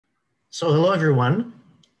So hello, everyone.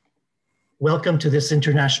 Welcome to this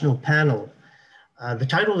international panel. The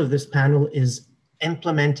title of this panel is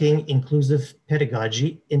Implementing Inclusive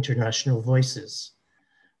Pedagogy, International Voices.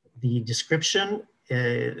 The description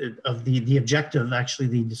of the objective, actually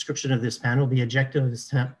the description of this panel, the objective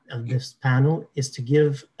of this panel is to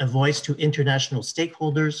give a voice to international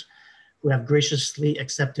stakeholders who have graciously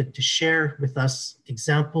accepted to share with us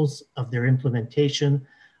examples of their implementation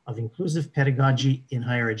of inclusive pedagogy in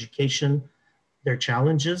higher education, their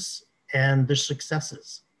challenges, and their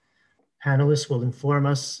successes. Panelists will inform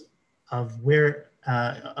us of where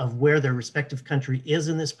their respective country is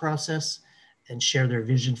in this process and share their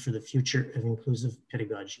vision for the future of inclusive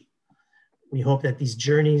pedagogy. We hope that these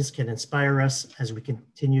journeys can inspire us as we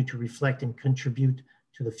continue to reflect and contribute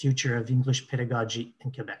to the future of English pedagogy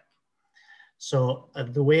in Quebec. So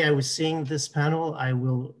the way I was seeing this panel, I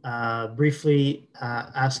will briefly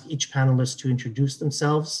ask each panelist to introduce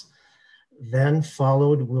themselves. Then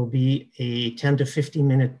followed will be a 10 to 15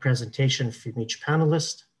 minute presentation from each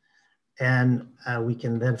panelist. And we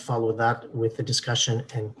can then follow that with the discussion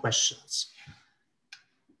and questions.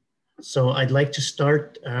 So I'd like to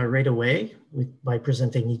start right away by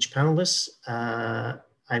presenting each panelist.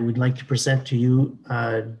 I would like to present to you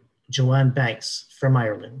Joanne Banks from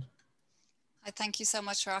Ireland. Thank you so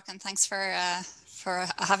much, Roch, and thanks for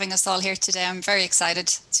having us all here today. I'm very excited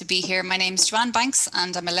to be here. My name is Joanne Banks,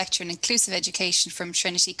 and I'm a lecturer in inclusive education from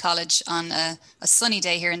Trinity College on a sunny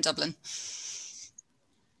day here in Dublin.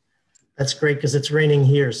 That's great because it's raining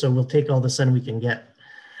here, so we'll take all the sun we can get.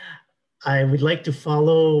 I would like to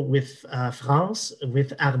follow with France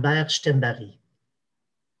with Arber Shtembari.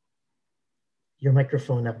 Your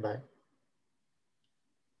microphone, Arber.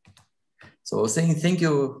 So saying thank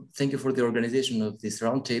you for the organization of this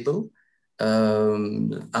roundtable.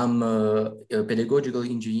 I'm a pedagogical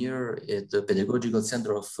engineer at the Pedagogical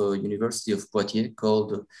Center of University of Poitiers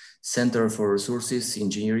called Center for Resources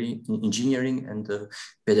Engineering and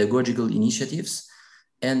Pedagogical Initiatives.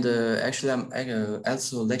 And actually I'm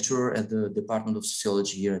also a lecturer at the Department of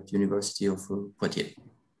Sociology here at the University of Poitiers.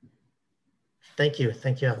 Thank you,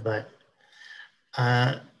 Arber.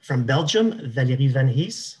 From Belgium, Valérie van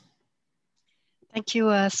Hees. Thank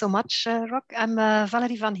you so much, Roch. I'm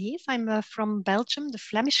Valérie van Hees. I'm from Belgium, the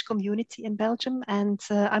Flemish community in Belgium, and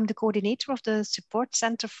I'm the coordinator of the Support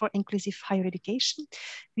Center for Inclusive Higher Education.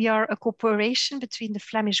 We are a cooperation between the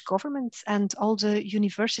Flemish government and all the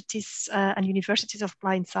universities and universities of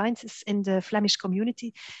applied sciences in the Flemish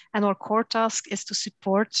community. And our core task is to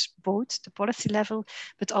support both the policy level,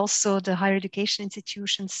 but also the higher education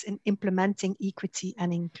institutions in implementing equity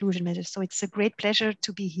and inclusion measures. So it's a great pleasure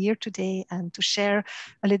to be here today and to share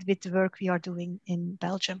a little bit the work we are doing in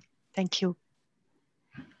Belgium. Thank you.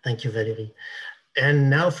 Thank you, Valérie. And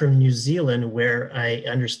now from New Zealand, where I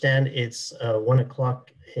understand it's 1 o'clock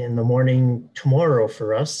in the morning tomorrow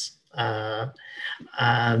for us,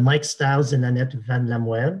 Mike Stiles and Annette van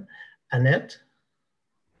Lamoen. Annette?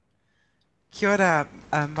 Kia ora.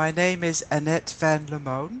 My name is Annette van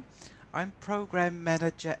Lamoen. I'm program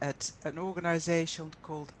manager at an organization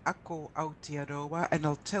called Aotearoa, and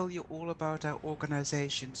I'll tell you all about our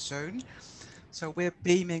organization soon. So we're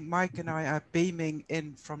beaming, Mike and I are beaming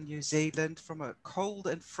in from New Zealand, from a cold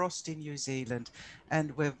and frosty New Zealand.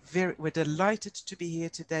 And we're delighted to be here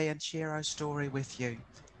today and share our story with you.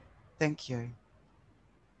 Thank you.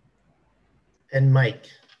 And Mike.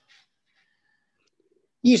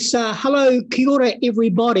 Yes, hello, kia ora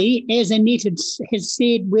everybody. As Annette has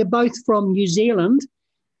said, we're both from New Zealand.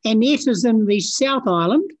 Annette is in the South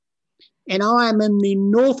Island and I am in the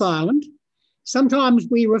North Island. Sometimes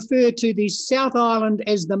we refer to the South Island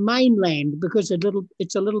as the mainland because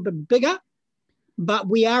it's a little bit bigger, but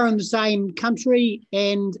we are in the same country,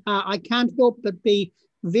 and I can't help but be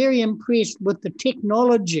very impressed with the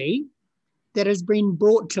technology that has been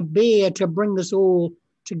brought to bear to bring this all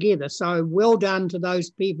together. So well done to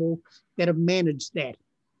those people that have managed that.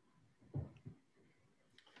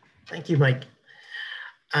 Thank you, Mike.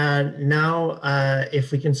 Now,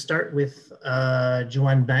 if we can start with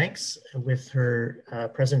Joanne Banks with her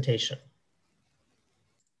presentation.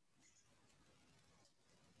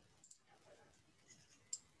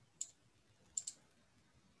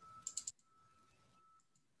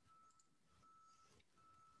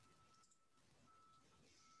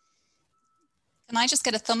 Can I just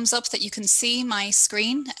get a thumbs up that you can see my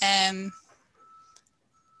screen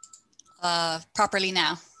properly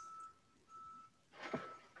now?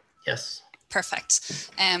 Yes.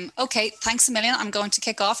 Perfect. Okay, thanks a million. I'm going to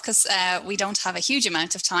kick off because we don't have a huge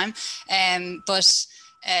amount of time. But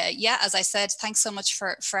yeah, as I said, thanks so much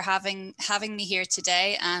for having me here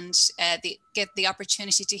today, and get the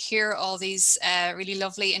opportunity to hear all these really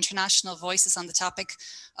lovely international voices on the topic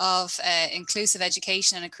of inclusive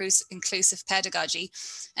education and inclusive pedagogy.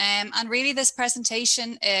 And really this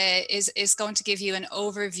presentation is going to give you an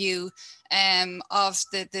overview of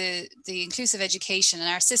the inclusive education and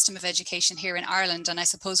our system of education here in Ireland, and I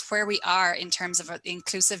suppose where we are in terms of an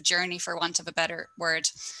inclusive journey, for want of a better word.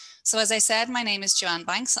 So as I said, my name is Joanne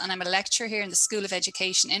Banks, and I'm a lecturer here in the School of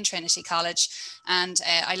Education in Trinity College, and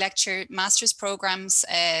I lecture master's programs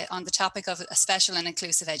on the topic of special and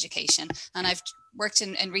inclusive education, and I've worked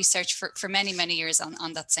in research for many, many years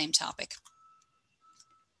on that same topic.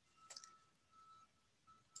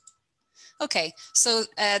 Okay, so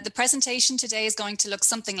the presentation today is going to look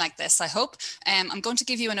something like this, I hope. I'm going to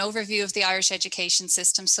give you an overview of the Irish education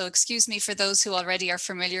system, so excuse me for those who already are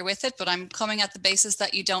familiar with it, but I'm coming at the basis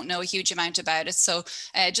that you don't know a huge amount about it. So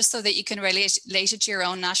just so that you can relate it to your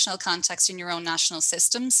own national context and your own national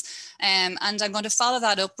systems. And I'm going to follow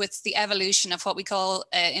that up with the evolution of what we call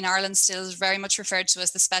in Ireland still is very much referred to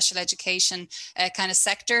as the special education kind of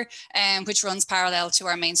sector, which runs parallel to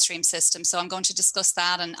our mainstream system. So I'm going to discuss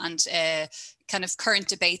that and kind of current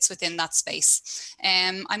debates within that space.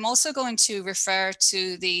 I'm also going to refer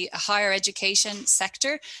to the higher education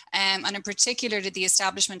sector, and in particular to the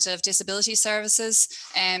establishment of disability services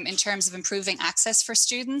in terms of improving access for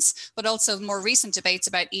students, but also more recent debates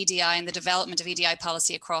about EDI and the development of EDI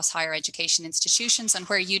policy across higher education institutions and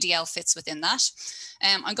where UDL fits within that.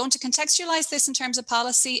 I'm going to contextualize this in terms of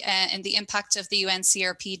policy and the impact of the UN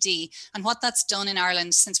CRPD and what that's done in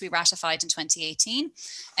Ireland since we ratified in 2018.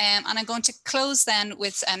 And I'm going to close then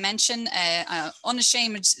with a mention,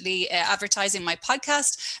 unashamedly advertising my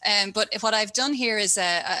podcast. But what I've done here is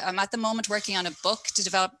I'm at the moment working on a book to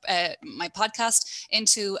develop my podcast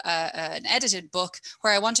into an edited book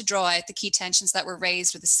where I want to draw out the key tensions that were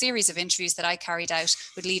raised with a series of interviews that I carried out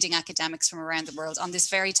with leading academics from around the world on this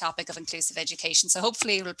very topic of inclusive education. So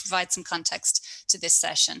hopefully it will provide some context to this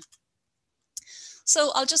session.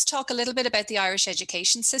 So I'll just talk a little bit about the Irish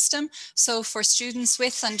education system. So for students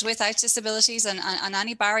with and without disabilities and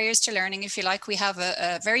any barriers to learning, if you like, we have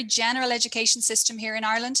a very general education system here in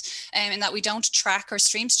Ireland, in that we don't track or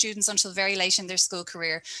stream students until very late in their school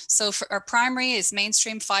career. So for our primary is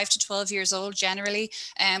mainstream 5 to 12 years old generally,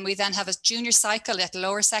 and we then have a junior cycle at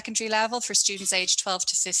lower secondary level for students aged 12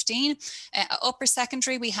 to 15. Upper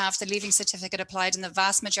secondary, we have the Leaving Certificate applied, and the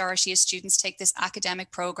vast majority of students take this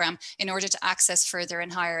academic programme in order to access further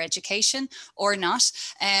in higher education or not.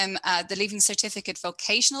 The Leaving Certificate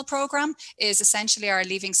vocational programme is essentially our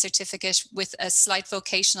Leaving Certificate with a slight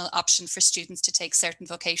vocational option for students to take certain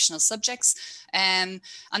vocational subjects. And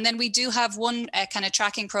then we do have one kind of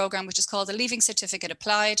tracking programme which is called the Leaving Certificate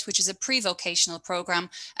Applied, which is a pre-vocational programme,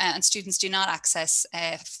 and students do not access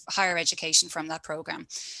higher education from that programme.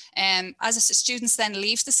 As students then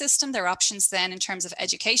leave the system, their options then in terms of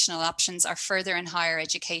educational options are further in higher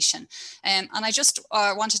education. And I just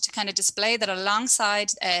wanted to kind of display that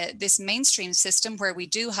alongside this mainstream system where we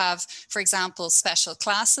do have, for example, special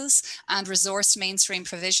classes and resourced mainstream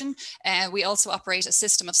provision, we also operate a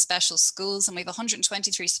system of special schools, and we have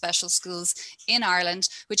 123 special schools in Ireland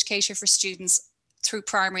which cater for students through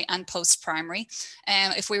primary and post-primary.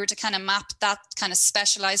 If we were to kind of map that kind of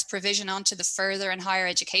specialised provision onto the further and higher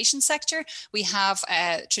education sector, we have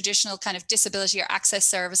traditional kind of disability or access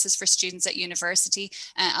services for students at university.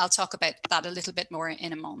 I'll talk about that a little bit more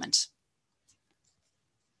in a moment.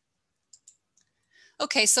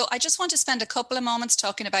 Okay, so I just want to spend a couple of moments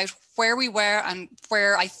talking about where we were and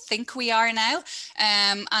where I think we are now.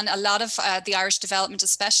 And a lot of the Irish development of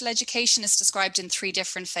special education is described in 3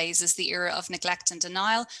 different phases: the era of neglect and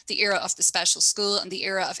denial, the era of the special school, and the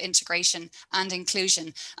era of integration and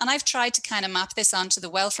inclusion. And I've tried to kind of map this onto the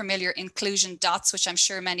well-familiar inclusion dots, which I'm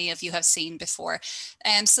sure many of you have seen before.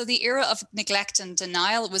 So the era of neglect and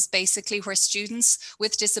denial was basically where students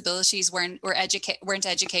with disabilities weren't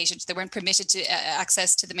educated, they weren't permitted to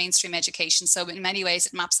access to the mainstream education. So in many ways,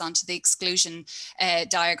 it maps onto the exclusion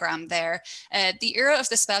diagram there. The era of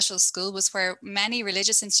the special school was where many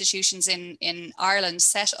religious institutions in Ireland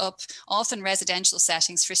set up often residential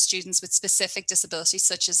settings for students with specific disabilities,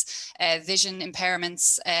 such as vision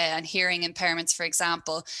impairments and hearing impairments, for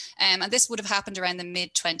example. And this would have happened around the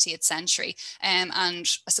mid-20th century. And I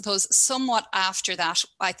suppose somewhat after that,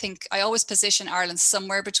 I think I always position Ireland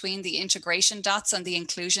somewhere between the integration dots and the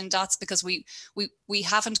inclusion dots, because we we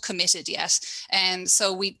haven't committed yet. And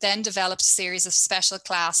so we then developed a series of special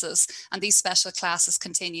classes, and these special classes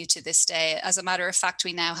continue to this day. As a matter of fact,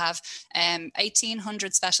 we now have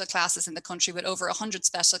 1,800 special classes in the country, with over 100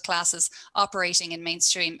 special classes operating in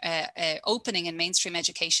mainstream, opening in mainstream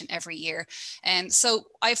education every year. And so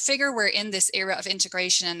I figure we're in this era of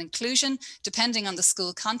integration and inclusion, depending on the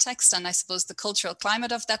school context and I suppose the cultural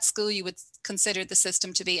climate of that school. You would consider the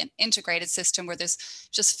system to be an integrated system where there's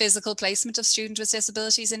just physical placement of students with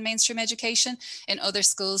disabilities in mainstream education. In other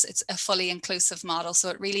schools, it's a fully inclusive model. So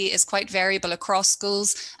it really is quite variable across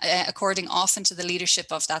schools, according often to the leadership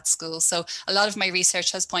of that school. So a lot of my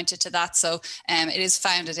research has pointed to that. So it is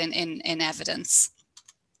founded in evidence.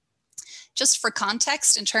 Just for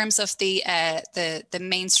context, in terms of the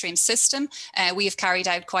mainstream system, we have carried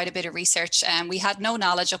out quite a bit of research. We had no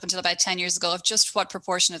knowledge up until about 10 years ago of just what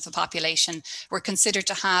proportion of the population were considered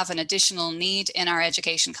to have an additional need in our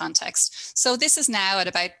education context. So this is now at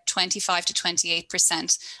about 25 to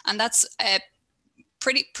 28%, and that's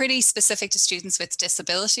pretty specific to students with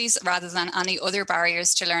disabilities rather than any other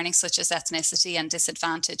barriers to learning, such as ethnicity and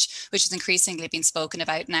disadvantage, which is increasingly being spoken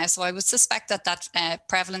about now. So I would suspect that that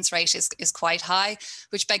prevalence rate is quite high,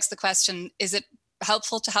 which begs the question, is it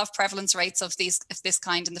helpful to have prevalence rates of this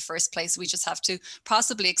kind in the first place? We just have to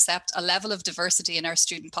possibly accept a level of diversity in our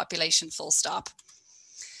student population, full stop.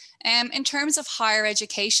 In terms of higher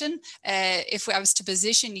education, if I was to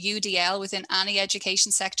position UDL within any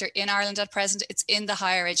education sector in Ireland at present, it's in the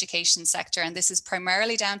higher education sector. And this is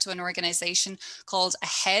primarily down to an organisation called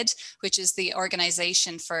AHEAD, which is the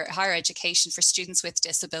Organisation for Higher Education for Students with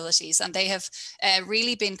Disabilities. And they have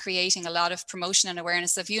really been creating a lot of promotion and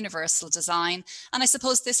awareness of universal design. And I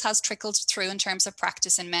suppose this has trickled through in terms of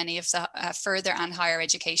practice in many of the further and higher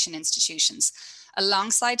education institutions.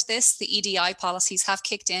 Alongside this, the EDI policies have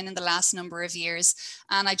kicked in the last number of years.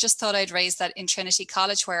 And I just thought I'd raise that in Trinity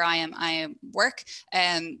College, where I work,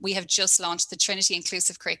 we have just launched the Trinity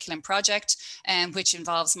Inclusive Curriculum Project, which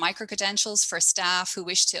involves micro-credentials for staff who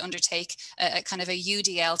wish to undertake a kind of a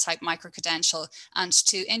UDL type micro-credential, and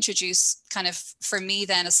to introduce kind of, for me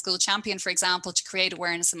then, a school champion, for example, to create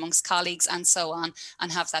awareness amongst colleagues and so on,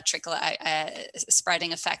 and have that trickle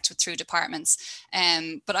spreading effect through departments.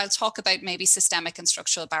 But I'll talk about maybe systemic and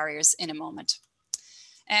structural barriers in a moment.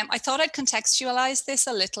 I thought I'd contextualize this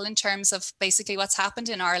a little in terms of basically what's happened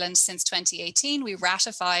in Ireland since 2018. We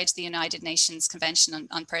ratified the United Nations Convention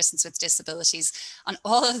on Persons with Disabilities, and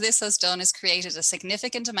all of this has done is created a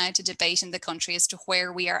significant amount of debate in the country as to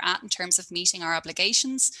where we are at in terms of meeting our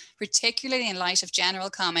obligations, particularly in light of general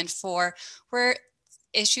comment for where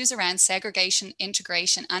issues around segregation,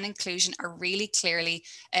 integration and inclusion are really clearly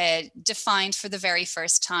defined for the very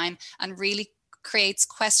first time, and really creates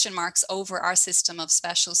question marks over our system of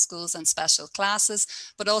special schools and special classes,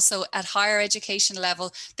 but also at higher education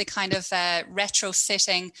level, the kind of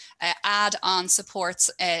retrofitting add-on supports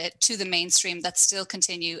to the mainstream that still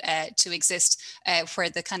continue to exist, where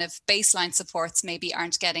the kind of baseline supports maybe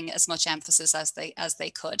aren't getting as much emphasis as they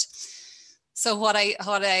could. So what I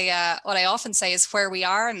often say is where we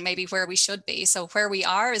are and maybe where we should be. So where we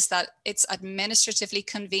are is that it's administratively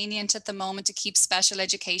convenient at the moment to keep special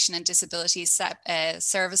education and disabilities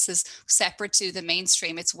services separate to the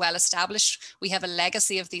mainstream. It's well established. We have a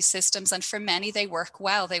legacy of these systems, and for many they work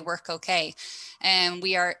well, they work okay. And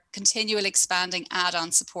we are continually expanding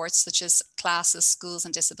add-on supports such as classes, schools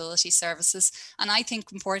and disability services. And I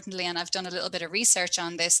think importantly, and I've done a little bit of research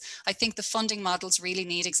on this, I think the funding models really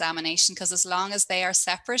need examination, because as long as they are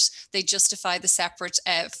separate, they justify the separate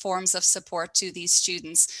forms of support to these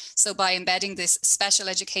students. So by embedding this special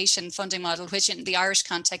education funding model, which in the Irish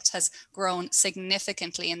context has grown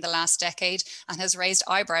significantly in the last decade and has raised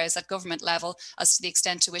eyebrows at government level as to the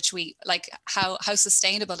extent to which we like how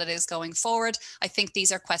sustainable it is going forward, I think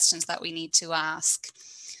these are questions that we need to ask.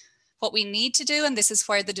 What we need to do, and this is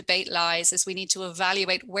where the debate lies, is we need to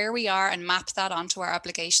evaluate where we are and map that onto our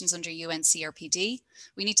obligations under UN CRPD.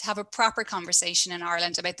 We need to have a proper conversation in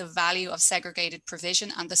Ireland about the value of segregated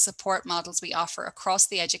provision and the support models we offer across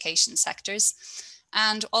the education sectors.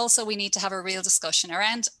 And also we need to have a real discussion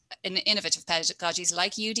around innovative pedagogies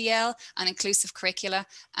like UDL and inclusive curricula.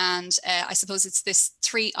 And I suppose it's this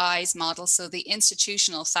 3 I's model. So the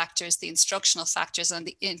institutional factors, the instructional factors, and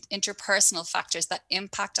the interpersonal factors that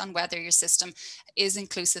impact on whether your system is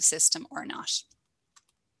inclusive system or not.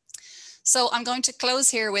 So I'm going to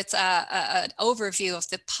close here with an overview of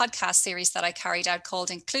the podcast series that I carried out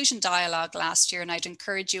called Inclusion Dialogue last year. And I'd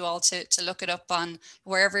encourage you all to look it up on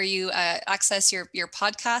wherever you access your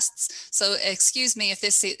podcasts. So excuse me if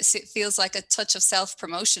this feels like a touch of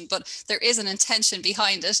self-promotion, but there is an intention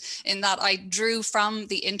behind it in that I drew from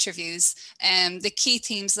the interviews the key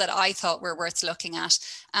themes that I thought were worth looking at.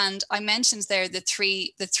 And I mentioned there the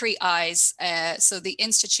three I's. So the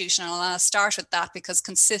institutional, and I'll start with that because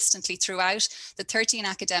consistently throughout the 13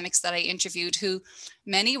 academics that I interviewed, who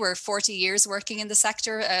many were 40 years working in the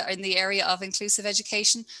sector in the area of inclusive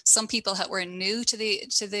education. Some people were new to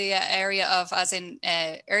the area of, as in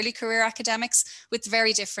early career academics, with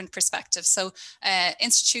very different perspectives. So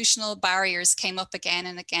institutional barriers came up again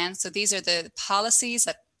and again. So these are the policies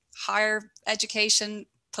at higher education,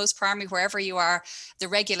 post-primary, wherever you are, the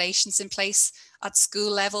regulations in place at school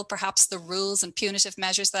level, perhaps the rules and punitive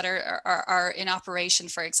measures that are in operation,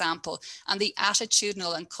 for example, and the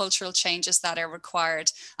attitudinal and cultural changes that are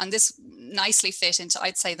required. And this nicely fit into,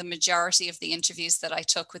 I'd say, the majority of the interviews that I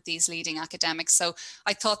took with these leading academics. So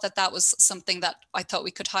I thought that that was something that I thought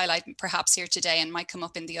we could highlight perhaps here today and might come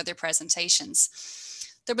up in the other presentations.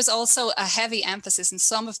 There was also a heavy emphasis in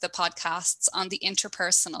some of the podcasts on the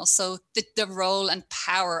interpersonal, so the role and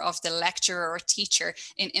power of the lecturer or teacher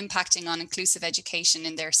in impacting on inclusive education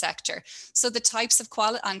in their sector. So the types of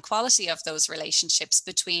quality of those relationships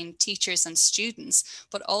between teachers and students,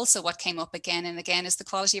 but also what came up again and again is the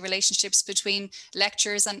quality of relationships between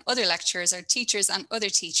lecturers and other lecturers, or teachers and other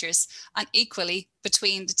teachers, and equally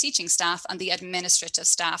between the teaching staff and the administrative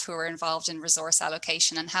staff who are involved in resource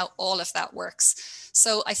allocation, and how all of that works.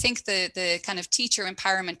 So I think the kind of teacher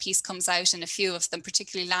empowerment piece comes out in a few of them,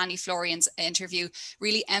 particularly Lani Florian's interview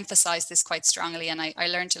really emphasized this quite strongly. And I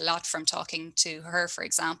learned a lot from talking to her, for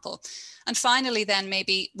example. And finally, then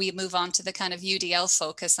maybe we move on to the kind of UDL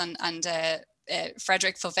focus, and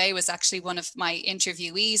Frederick Fauvet was actually one of my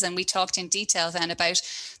interviewees, and we talked in detail then about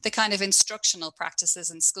the kind of instructional practices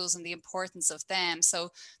in schools and the importance of them.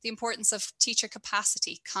 So the importance of teacher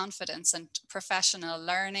capacity, confidence and professional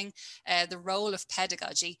learning, the role of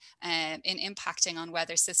pedagogy in impacting on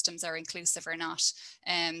whether systems are inclusive or not,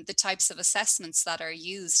 the types of assessments that are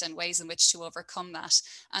used and ways in which to overcome that.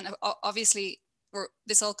 And obviously,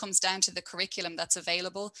 this all comes down to the curriculum that's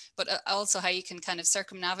available, but also how you can kind of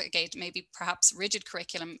circumnavigate maybe perhaps rigid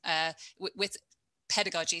curriculum with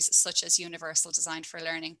pedagogies such as universal design for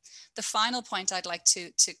learning. The final point I'd like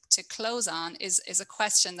to close on is a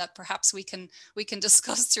question that perhaps we can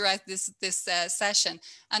discuss throughout this session,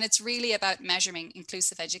 and it's really about measuring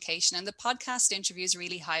inclusive education. And the podcast interviews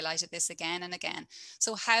really highlighted this again and again.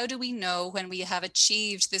 So how do we know when we have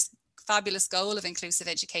achieved this fabulous goal of inclusive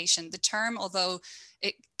education? The term, although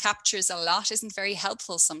it captures a lot, isn't very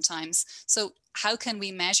helpful sometimes. So how can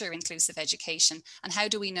we measure inclusive education, and how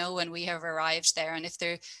do we know when we have arrived there? And if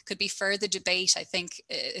there could be further debate, I think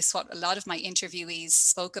is what a lot of my interviewees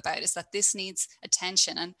spoke about, is that this needs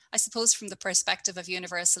attention. And I suppose from the perspective of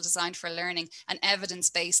universal design for learning, an evidence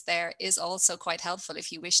base there is also quite helpful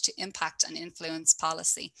if you wish to impact and influence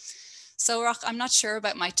policy. So Roch, I'm not sure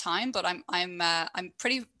about my time, but I'm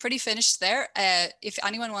pretty finished there. If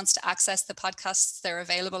anyone wants to access the podcasts, they're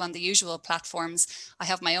available on the usual platforms. I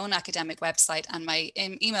have my own academic website and my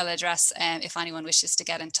email address if anyone wishes to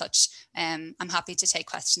get in touch. I'm happy to take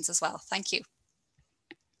questions as well. Thank you.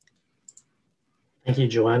 Thank you,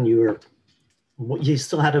 Joanne. You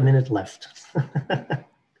still had a minute left.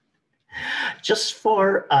 Just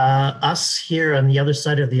for us here on the other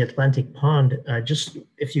side of the Atlantic pond, just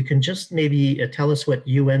if you can just maybe tell us what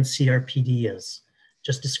UNCRPD is,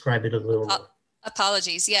 just describe it a little more.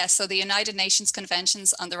 Apologies. Yes. So the United Nations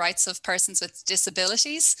Conventions on the Rights of Persons with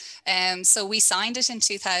Disabilities. So we signed it in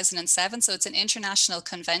 2007. So it's an international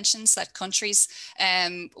convention that countries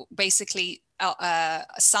basically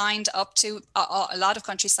signed up to, a lot of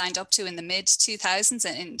countries signed up to in the mid 2000s,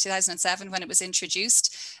 in 2007 when it was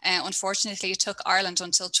introduced. Unfortunately, it took Ireland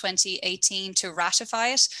until 2018 to ratify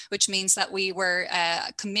it, which means that we were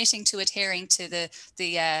committing to adhering to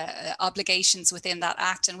the obligations within that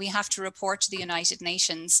act. And we have to report to the United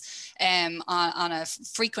Nations on a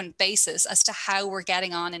frequent basis as to how we're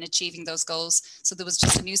getting on in achieving those goals. So there was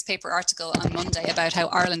just a newspaper article on Monday about how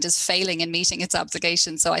Ireland is failing in meeting its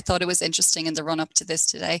obligations. So I thought it was interesting in the run up to this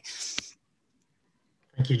today.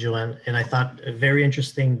 Thank you, Joanne. And I thought very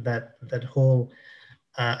interesting that whole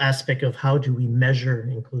aspect of how do we measure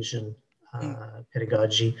inclusion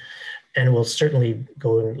pedagogy. And we'll certainly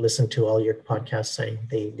go and listen to all your podcasts.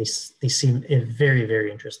 They seem very,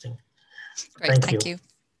 very interesting. Great, thank you.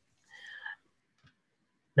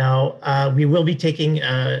 Now, we will be taking,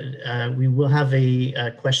 we will have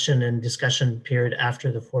a question and discussion period after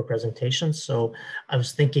the 4 presentations. So I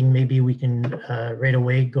was thinking maybe we can right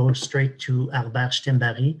away go straight to Arber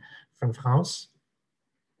Shtembari from France.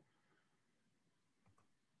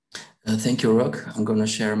 Thank you, Roch. I'm going to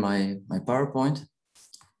share my PowerPoint.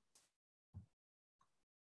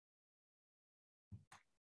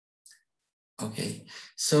 Okay,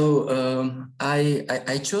 so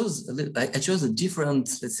I chose a different,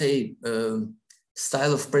 let's say,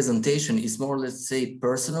 style of presentation. It's more, let's say,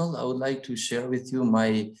 personal. I would like to share with you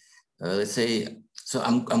my, let's say, so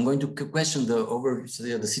I'm going to question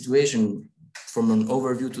the situation from an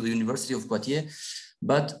overview to the University of Poitiers.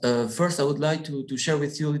 But first, I would like to share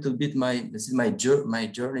with you a little bit my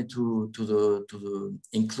journey to the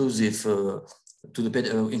inclusive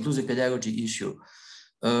inclusive pedagogy issue.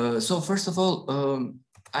 So first of all,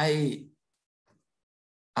 I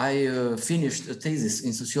finished a thesis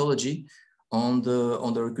in sociology on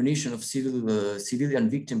the recognition of civilian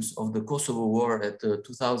victims of the Kosovo War at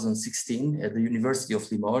 2016 at the University of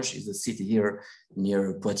Limoges, is a city here near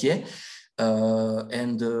Poitiers.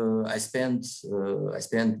 I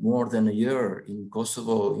spent more than a year in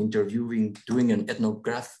Kosovo interviewing, doing an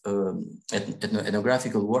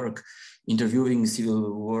ethnographical work, interviewing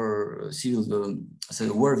war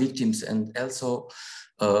victims and also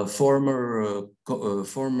former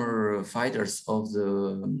fighters of the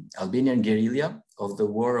Albanian guerrilla of the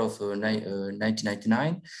war of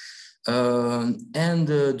 1999.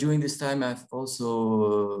 During this time, I've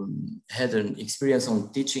also had an experience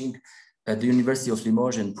on teaching at the University of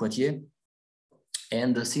Limoges and Poitiers.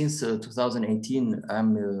 And since 2018,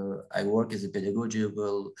 I work as a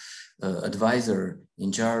pedagogical advisor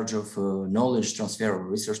in charge of knowledge transfer or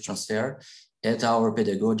research transfer at our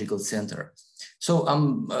pedagogical center. So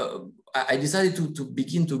I decided to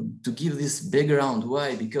begin to give this background.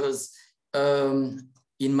 Why? Because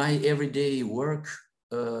in my everyday work,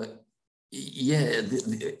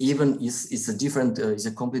 even it's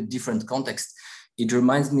a complete different context. It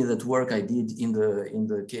reminds me that work I did in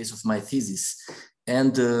the case of my thesis.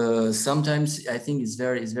 And sometimes I think it's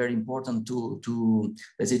very important to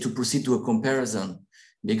let's say to proceed to a comparison,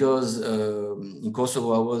 because in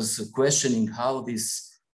Kosovo I was questioning how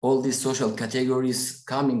all these social categories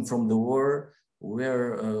coming from the war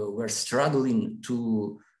were struggling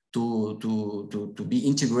to be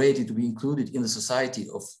integrated, to be included in the society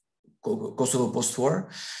of Kosovo post-war.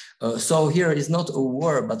 So here is not a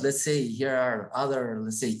war, but let's say here are other,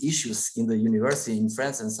 let's say, issues in the university in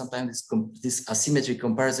France, and sometimes this asymmetric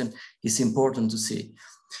comparison is important to see.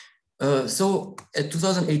 So at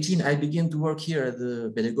 2018, I began to work here at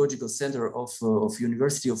the Pedagogical Center of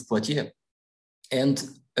University of Poitiers. And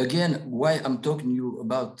again, why I'm talking to you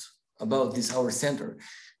about this our center?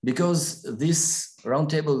 Because this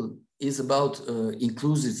roundtable is about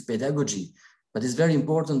inclusive pedagogy, but it's very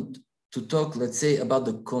important to talk, let's say, about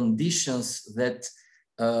the conditions that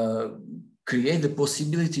create the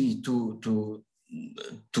possibility to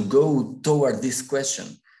go toward this question.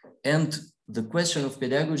 And the question of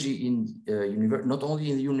pedagogy in not only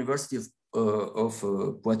in the University of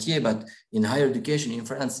Poitiers, but in higher education in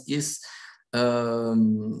France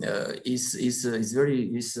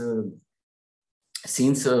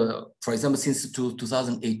since, for example, since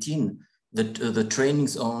 2018, the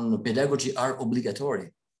trainings on pedagogy are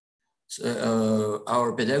obligatory. So,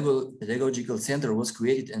 our pedagogical center was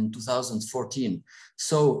created in 2014.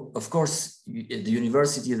 So, of course, at the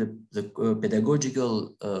university, the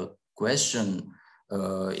pedagogical question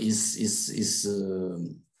is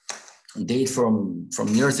date from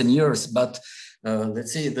years and years, but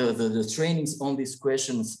let's say the trainings on these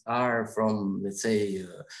questions are from, let's say,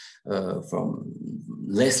 from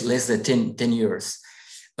less than 10 years.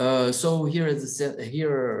 So here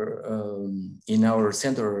in our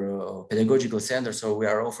center, pedagogical center, so we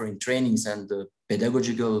are offering trainings and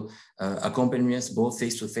pedagogical accompaniments, both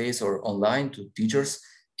face-to-face or online, to teachers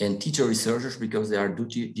and teacher researchers, because there are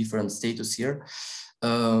different status here.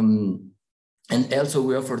 And also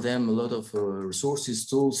we offer them a lot of resources,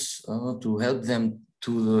 tools to help them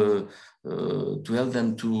to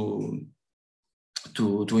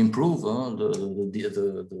improve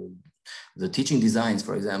the teaching designs,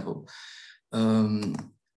 for example.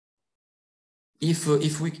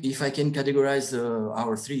 If I can categorize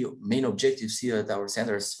our 3 main objectives here at our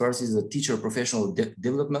centers, first is the teacher professional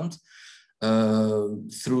development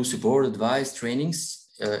through support, advice, trainings.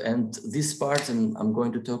 And this part, and I'm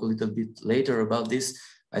going to talk a little bit later about this,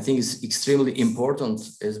 I think is extremely important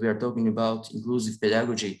as we are talking about inclusive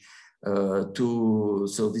pedagogy.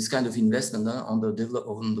 So this kind of investment on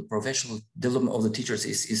the professional development of the teachers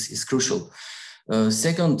is crucial.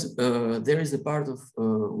 Second, there is a part of,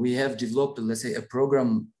 we have developed, let's say, a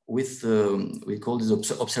program with, we call this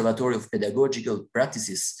Observatory of Pedagogical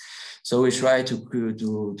Practices. So we try to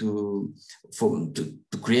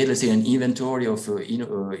create, let's say, an inventory of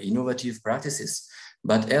innovative practices,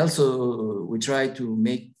 but also we try to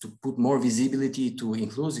put more visibility to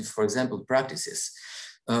inclusive, for example, practices.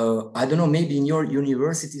 I don't know, maybe in your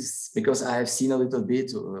universities, because I have seen a little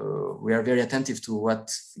bit, we are very attentive to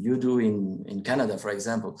what you do in Canada, for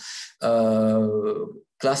example.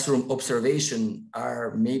 Classroom observation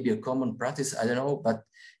are maybe a common practice, I don't know, but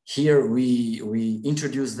here we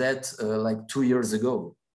introduced that like 2 years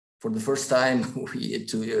ago. For the first time,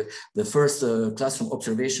 the first classroom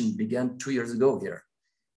observation began 2 years ago here.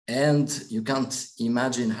 And you can't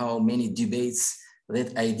imagine how many debates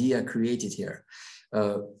that idea created here.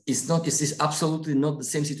 It's absolutely not the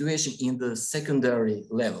same situation in the secondary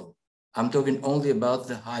level. I'm talking only about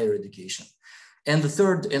the higher education. And the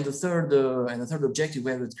third objective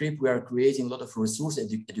we have at CRIP, we are creating a lot of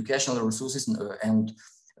resources, educational resources, and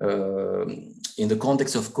in the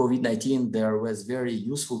context of COVID-19, there was very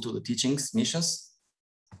useful to the teachings missions.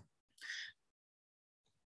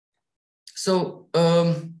 So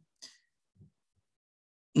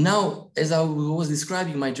now, as I was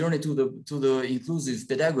describing my journey to the inclusive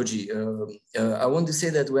pedagogy, I want to say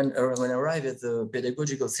that when I arrived at the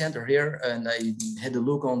pedagogical center here, and I had a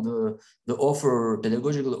look on the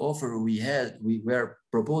pedagogical offer we were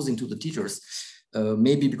proposing to the teachers.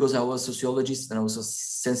 Maybe because I was a sociologist and I was so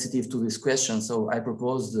sensitive to this question, so I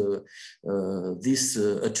proposed a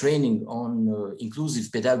training on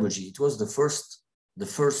inclusive pedagogy. It was the first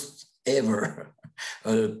ever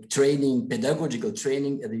pedagogical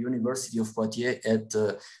training at the University of Poitiers at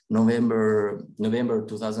November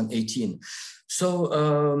 2018. So,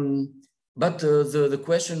 but the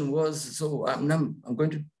question was, so I'm going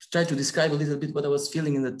to try to describe a little bit what I was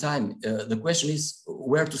feeling in the time. The question is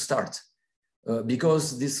where to start.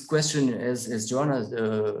 Because this question, as Joanna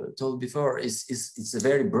told before, it's a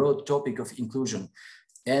very broad topic of inclusion,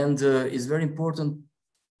 and it's very important,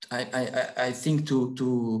 I think,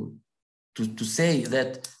 to say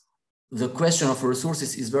that the question of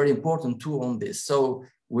resources is very important too on this. So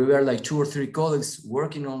we were like 2 or 3 colleagues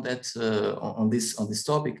working on that on this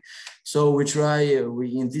topic. So we try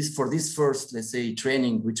for this first, let's say,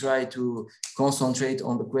 training, we try to concentrate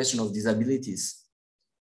on the question of disabilities.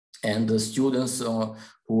 And the students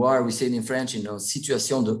who are, we say in French, in a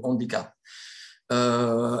situation de handicap.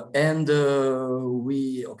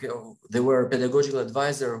 There were pedagogical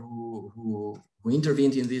advisors who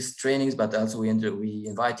intervened in these trainings, but also we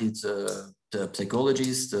invited the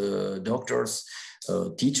psychologists, doctors,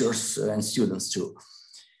 teachers, and students too.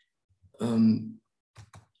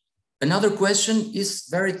 Another question is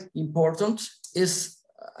very important is,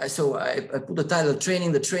 so I put the title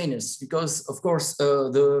 "Training the Trainers" because, of course,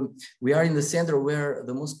 we are in the center where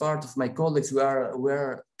the most part of my colleagues, we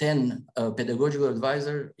are 10 pedagogical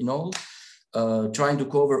advisors in all, trying to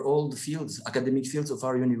cover all the fields, academic fields of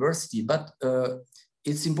our university. But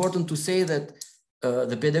it's important to say that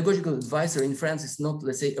the pedagogical advisor in France is not,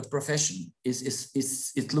 let's say, a profession.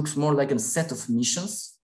 It looks more like a set of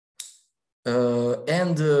missions.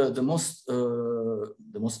 The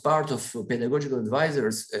most part of pedagogical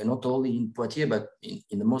advisors, not only in Poitiers but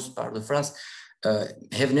in the most part of France,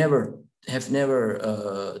 have never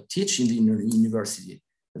taught in the university.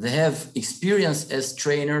 They have experience as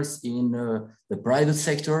trainers in the private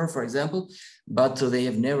sector, for example, but they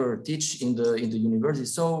have never taught in the university.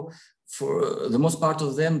 So for the most part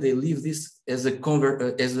of them, they leave this as a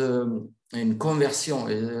conversion,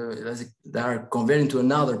 they are converting to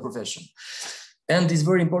another profession. And it's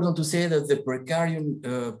very important to say that the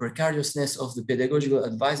precariousness of the pedagogical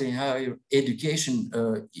advisor in higher education,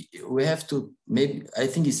 we have to, maybe, I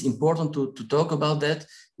think it's important to talk about that,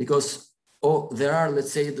 because there are,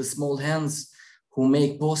 let's say, the small hands who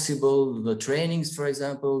make possible the trainings, for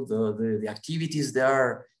example, the activities they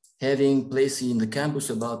are having place in the campus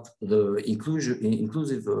about the inclusive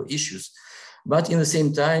issues. But in the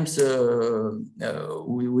same time,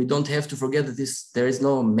 we don't have to forget that there is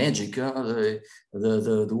no magic.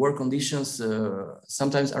 The work conditions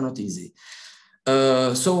sometimes are not easy.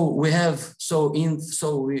 In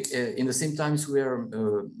the same times we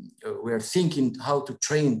are thinking how to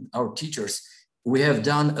train our teachers. We have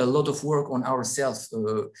done a lot of work on ourselves,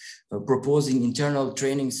 proposing internal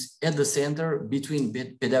trainings at the center between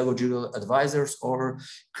pedagogical advisors or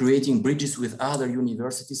creating bridges with other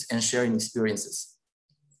universities and sharing experiences.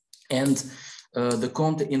 And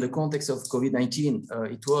in the context of COVID-19,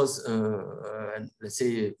 it was, let's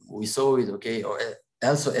say, we saw it, okay, or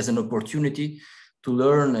also as an opportunity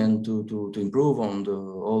learn and to improve on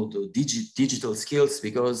all the digital skills,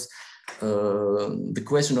 because the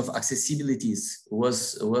question of accessibilities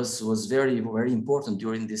was very important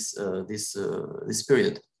during this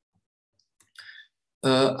period.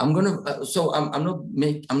 I'm not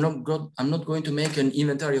going to make an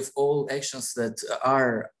inventory of all actions that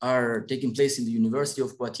are taking place in the University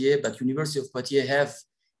of Poitiers, but University of Poitiers have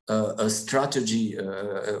a strategy,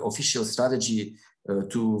 official strategy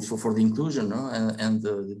for the inclusion, no? and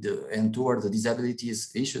toward the disabilities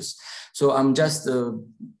issues. So I'm just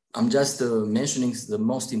mentioning the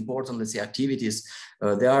most important, let's say, activities.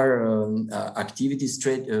 There are activities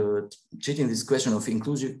treating this question of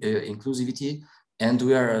inclusivity, and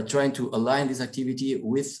we are trying to align this activity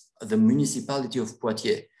with the municipality of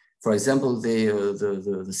Poitiers. For example,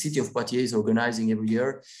 the city of Poitiers is organizing every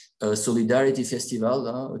year a Solidarity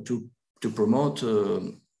Festival to promote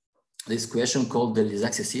this question called the Les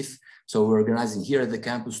Accessifs. So we're organizing here at the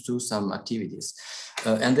campus too some activities,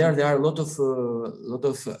 and there are a lot of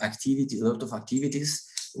activities.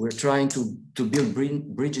 We're trying to build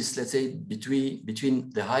bridges, let's say, between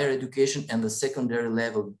the higher education and the secondary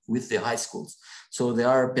level with the high schools. So there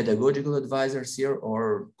are pedagogical advisors here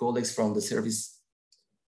or colleagues from the service,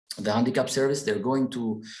 the handicap service. They're going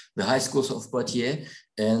to the high schools of Poitiers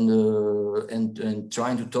and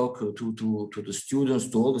trying to talk to the students,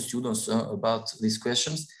 to all the students about these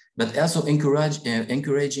questions, but also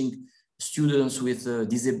encouraging students with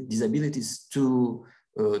disabilities to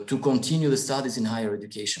continue the studies in higher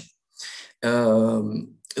education.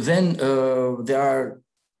 Then there are,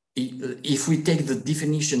 if we take the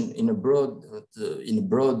definition in a broad,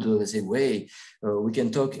 let's say, way, we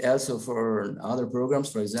can talk also for other programs.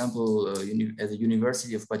 For example, at the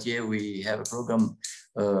University of Poitiers, we have a program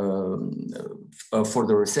for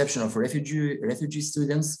the reception of refugee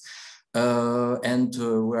students. And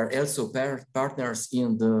we are also partners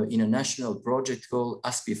in a national project called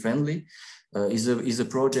ASPI Friendly. Is a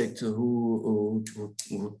project who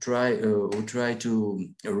try to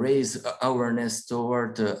raise awareness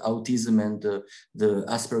toward autism and the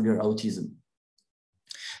Asperger autism.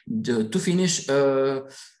 To finish, in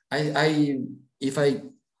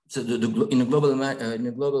a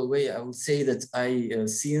global way, I would say that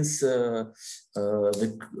since the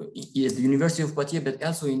University of Poitiers, but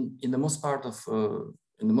also in the most part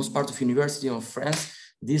of University of France,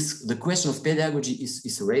 the question of pedagogy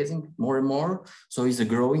is raising more and more. So it's a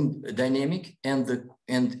growing dynamic, and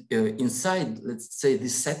inside, let's say,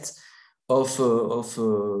 this set of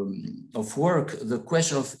work, the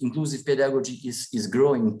question of inclusive pedagogy is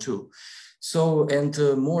growing too. So, and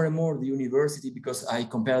more and more the university, because I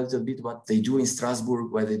compared a little bit what they do in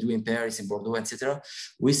Strasbourg, what they do in Paris, in Bordeaux, etc.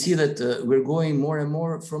 We see that we're going more and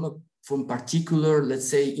more from particular, let's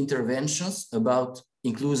say, interventions about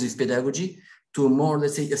inclusive pedagogy to a more,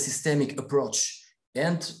 let's say, a systemic approach.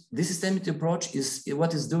 And this systemic approach is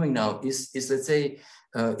what it's doing now is let's say,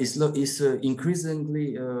 is increasing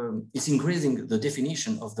the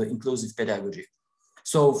definition of the inclusive pedagogy.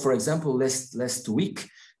 So, for example, last week,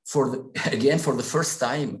 for the first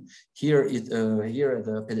time here at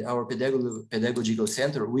our pedagogical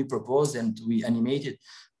center, we proposed and we animated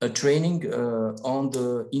a training on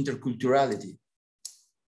the interculturality,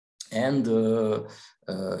 and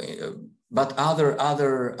but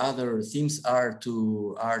other themes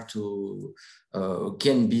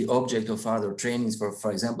can be object of other trainings,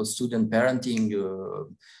 for example, student parenting,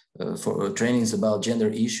 for trainings about gender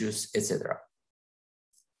issues, etc.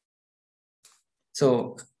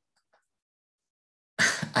 So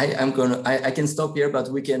I can stop here, but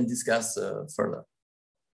we can discuss further.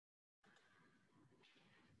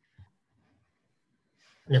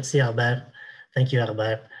 Merci, Arber. Thank you,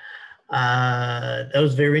 Arber. That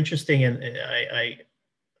was very interesting, and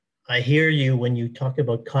I hear you when you talk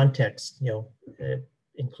about context. You know,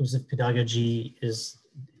 inclusive pedagogy is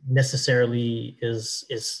necessarily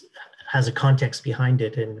has a context behind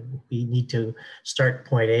it, and we need to start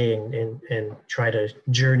point A and try to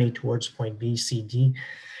journey towards point B, C, D.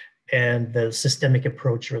 And the systemic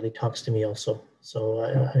approach really talks to me also. So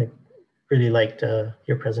I really liked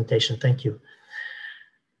your presentation. Thank you.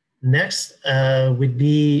 Next would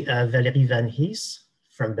be Valérie van Hees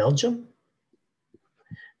from Belgium.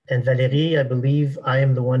 And Valérie, I believe I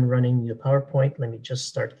am the one running the PowerPoint. Let me just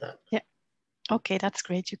start that. Yeah. Okay, that's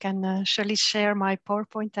great. You can surely share my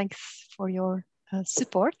PowerPoint. Thanks for your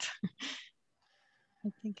support.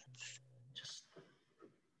 I think it's just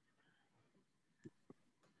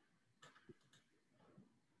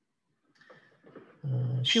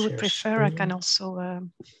if you would prefer, screen. I can also.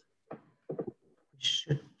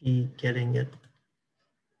 Should be getting it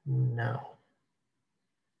now.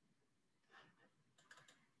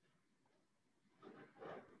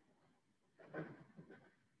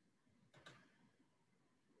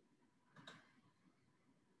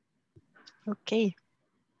 Okay.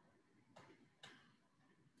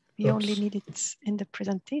 We only need it in the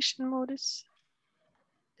presentation modus.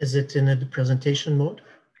 Is it in the presentation mode?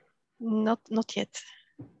 Not yet.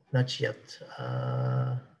 Not yet.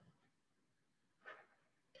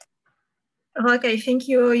 Okay, I think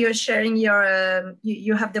you're sharing your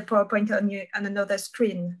you have the PowerPoint on another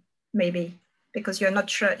screen, maybe, because you're not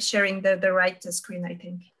sharing the right screen, I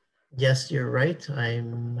think. Yes, you're right.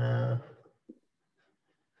 I'm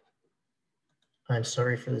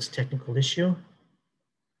sorry for this technical issue.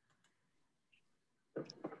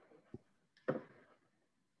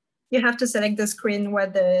 You have to select the screen where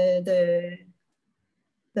the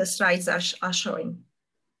slides are showing,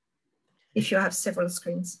 if you have several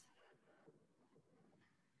screens.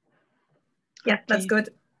 Yeah, okay. That's good.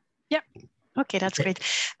 Yeah, okay, that's great.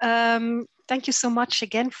 Thank you so much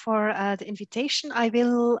again for the invitation. I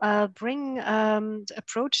will bring the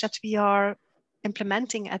approach that we are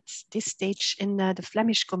implementing at this stage in the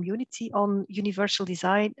Flemish community on universal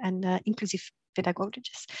design and inclusive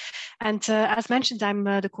pedagogies. And as mentioned, I'm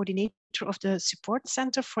the coordinator of the Support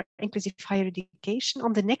Center for Inclusive Higher Education.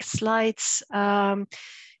 On the next slides,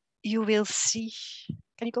 you will see,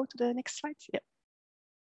 can you go to the next slide? Yeah.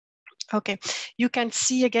 Okay, you can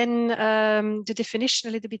see again the definition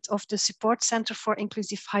a little bit of the Support Center for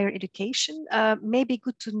Inclusive Higher Education. Maybe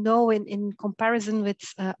good to know in comparison with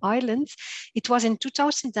Ireland, it was in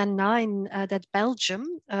 2009 that Belgium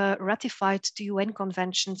ratified the UN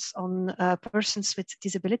Conventions on Persons with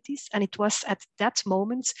Disabilities. And it was at that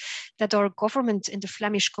moment that our government in the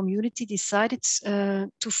Flemish community decided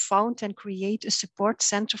to found and create a Support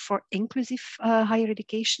Center for Inclusive Higher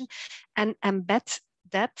Education and embed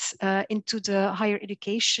that into the higher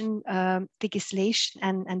education legislation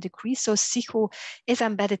and decree. So SIHO is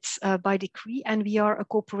embedded by decree, and we are a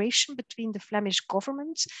cooperation between the Flemish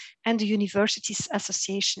government and the Universities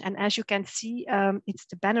Association. And as you can see, it's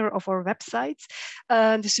the banner of our website.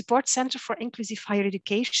 The Support Center for Inclusive Higher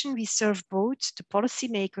Education, we serve both the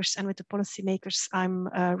policymakers, and with the policymakers, I'm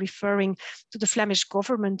referring to the Flemish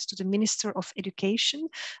government, to the Minister of Education,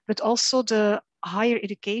 but also the higher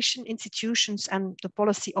education institutions and the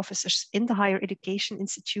policy officers in the higher education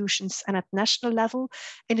institutions and at national level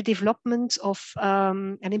in the development of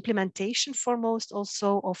and implementation foremost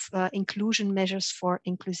also of inclusion measures for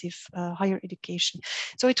inclusive higher education.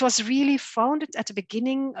 So it was really founded at the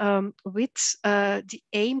beginning with the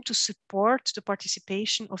aim to support the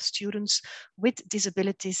participation of students with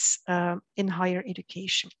disabilities in higher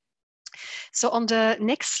education. So on the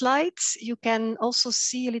next slides, you can also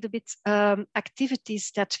see a little bit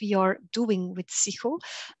activities that we are doing with SIHO.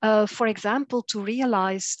 For example, to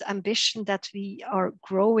realize the ambition that we are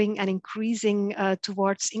growing and increasing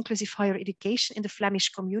towards inclusive higher education in the Flemish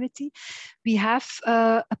community, we have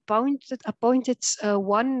appointed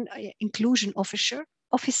one inclusion officer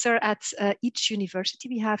at each university.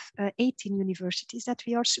 We have 18 universities that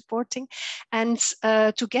we are supporting. And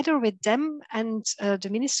together with them and the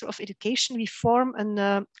Minister of Education, we form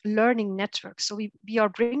a learning network. So we are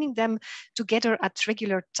bringing them together at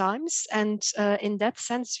regular times. And in that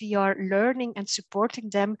sense, we are learning and supporting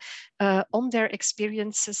them on their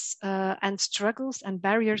experiences and struggles and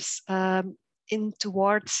barriers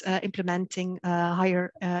towards implementing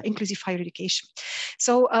inclusive higher education.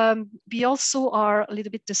 So we also are a little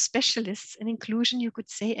bit the specialists in inclusion, you could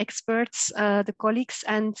say, experts, the colleagues,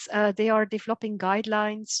 and they are developing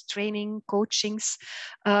guidelines, training, coachings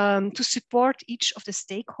to support each of the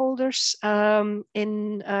stakeholders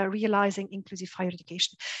in realizing inclusive higher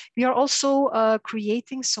education. We are also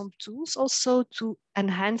creating some tools also to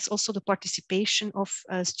enhance also the participation of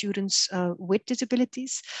students with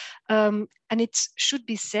disabilities. And it should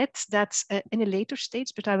be said that in a later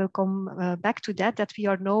stage, but I will come back to that, that we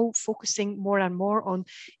are now focusing more and more on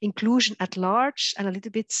inclusion at large and a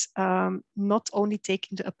little bit not only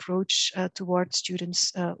taking the approach towards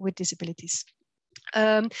students with disabilities.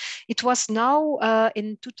 It was now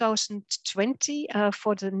in 2020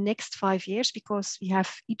 for the next 5 years, because we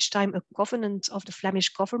have each time a covenant of the Flemish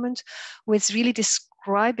government with really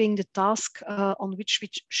describing the task on which we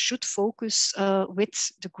should focus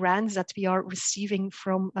with the grants that we are receiving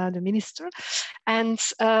from the minister. And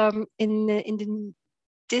in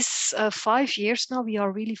this 5 years now, we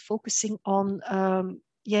are really focusing on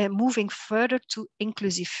moving further to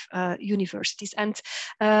inclusive universities. And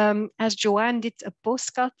as Joanne did a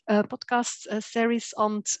podcast series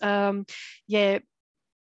on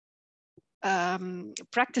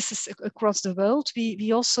practices across the world.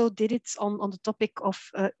 We also did it on the topic of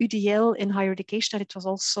UDL in higher education, and it was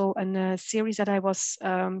also a series that I was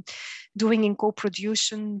doing in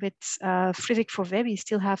co-production with Frédéric Fauvet. We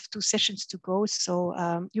still have 2 sessions to go, so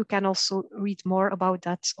you can also read more about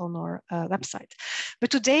that on our website. But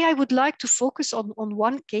today I would like to focus on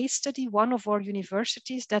one case study, one of our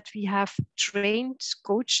universities that we have trained,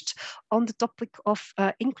 coached on the topic of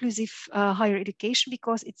inclusive higher education,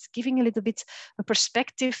 because it's giving a little bit a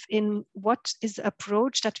perspective in what is the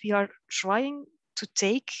approach that we are trying to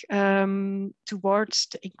take towards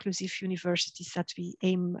the inclusive universities that we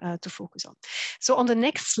aim to focus on. So on the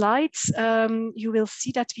next slides, you will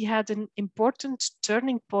see that we had an important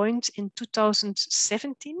turning point in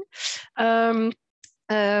 2017.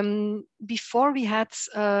 Before we had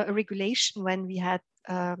a regulation, when we had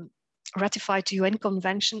ratified the UN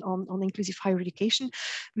Convention on Inclusive Higher Education,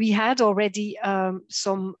 we had already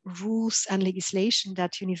some rules and legislation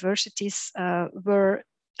that universities were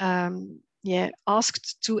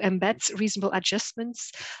asked to embed reasonable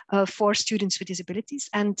adjustments for students with disabilities.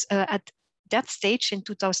 And at that stage in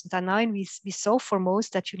 2009, we saw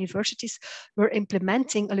foremost that universities were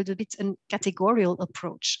implementing a little bit a categorical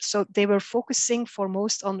approach. So they were focusing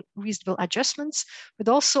foremost on reasonable adjustments, but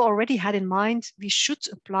also already had in mind we should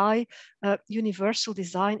apply universal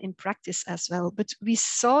design in practice as well. But we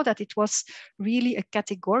saw that it was really a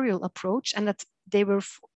categorical approach, and that they were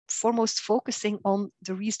foremost focusing on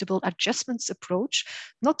the reasonable adjustments approach,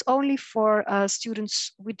 not only for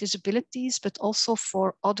students with disabilities, but also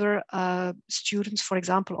for other students, for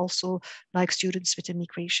example, also like students with a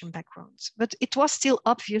migration background. But it was still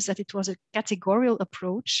obvious that it was a categorical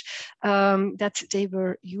approach that they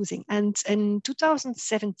were using. And in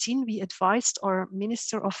 2017, we advised our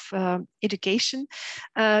Minister of Education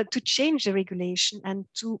to change the regulation and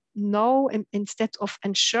to now, instead of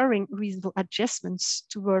ensuring reasonable adjustments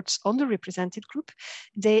towards underrepresented group,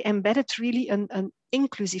 they embedded really an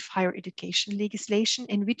inclusive higher education legislation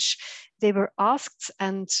in which they were asked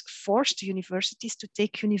and forced the universities to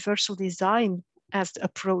take universal design as the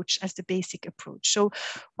approach, as the basic approach. So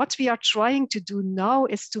what we are trying to do now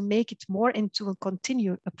is to make it more into a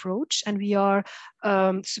continued approach, and we are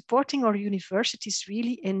supporting our universities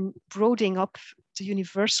really in broadening up the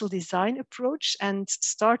universal design approach and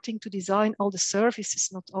starting to design all the services,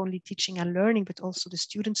 not only teaching and learning, but also the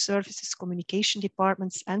student services, communication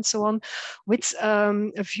departments, and so on, with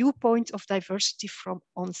a viewpoint of diversity from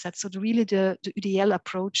onset. So really the UDL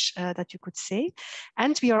approach that you could say.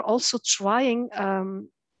 And we are also trying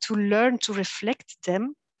to learn to reflect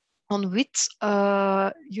them on which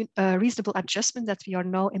reasonable adjustment that we are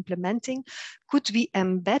now implementing could we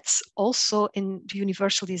embed also in the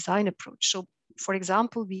universal design approach. So for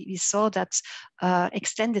example, we saw that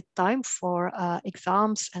extended time for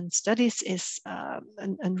exams and studies is a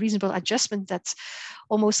reasonable adjustment that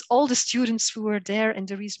almost all the students who were there in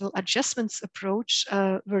the reasonable adjustments approach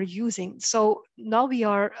were using. So now we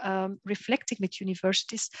are reflecting with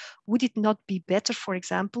universities, would it not be better, for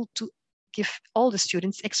example, to give all the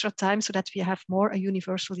students extra time so that we have more a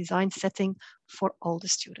universal design setting for all the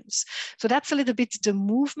students. So that's a little bit the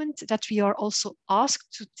movement that we are also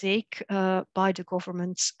asked to take by the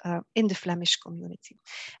government in the Flemish community.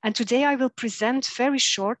 And today I will present very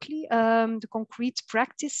shortly the concrete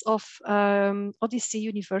practice of Odyssey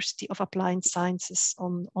University of Applied Sciences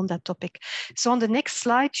on that topic. So on the next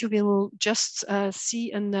slide, you will just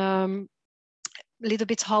see an little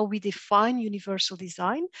bit how we define universal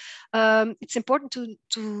design. It's important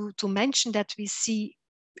to mention that we see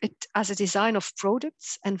it as a design of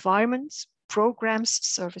products, environments, programs,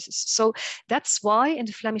 services. So that's why in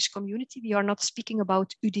the Flemish community, we are not speaking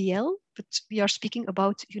about UDL, but we are speaking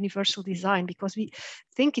about universal design, because we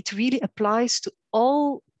think it really applies to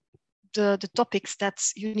all the topics that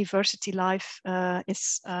university life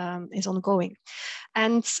is ongoing.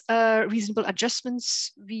 And reasonable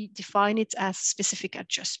adjustments, we define it as specific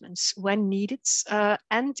adjustments when needed.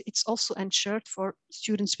 And it's also ensured for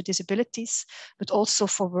students with disabilities, but also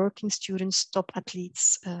for working students, top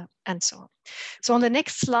athletes, and so on. So on the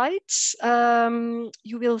next slides,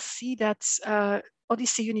 you will see that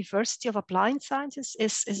Odyssey University of Applied Sciences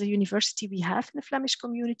is a university we have in the Flemish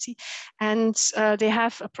community, and they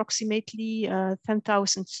have approximately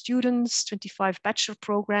 10,000 students, 25 bachelor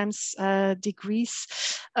programs, degrees,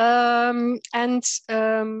 and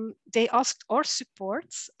they asked our support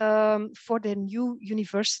for the new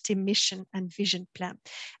university mission and vision plan.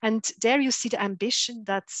 And there you see the ambition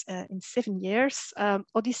that in 7 years,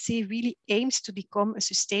 Odyssey really aims to become a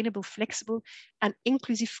sustainable, flexible, an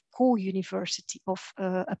inclusive co-university of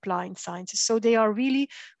applied sciences. So they are really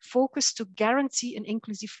focused to guarantee an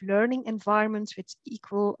inclusive learning environment with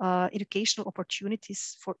equal educational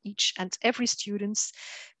opportunities for each and every students,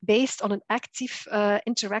 based on an active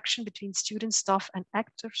interaction between students, staff and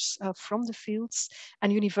actors from the fields,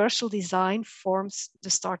 and universal design forms the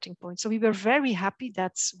starting point. So we were very happy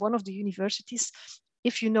that one of the universities,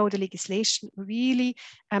 if you know the legislation, really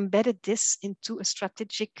embedded this into a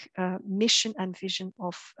strategic mission and vision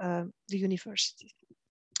of the university.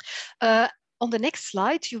 On the next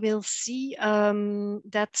slide, you will see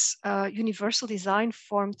that universal design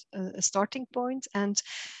formed a starting point. And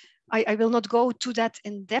I will not go to that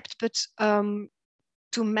in depth, but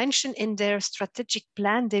to mention in their strategic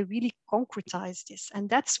plan, they really concretize this. And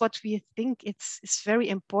that's what we think it's very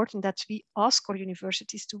important, that we ask our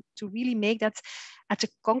universities to really make that at a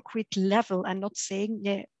concrete level, and not saying,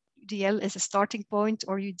 yeah, UDL is a starting point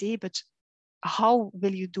or UD, but how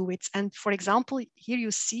will you do it? And for example, here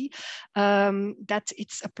you see that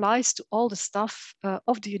it applies to all the staff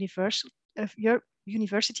of the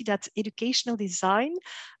university, that educational design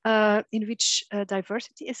in which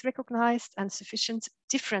diversity is recognized and sufficient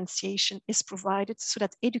differentiation is provided, so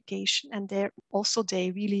that education, and there also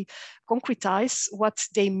they really concretize what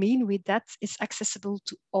they mean with that, is accessible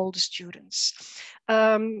to all the students.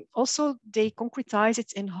 Also, they concretize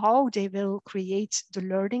it in how they will create the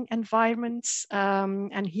learning environments.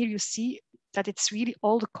 And here you see that it's really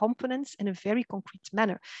all the components in a very concrete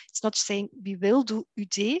manner. It's not saying we will do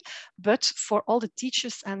UD, but for all the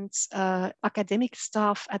teachers and academic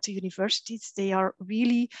staff at the universities, they are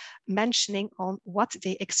really mentioning on what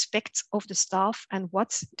they expect of the staff and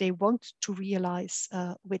what they want to realize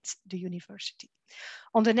with the university.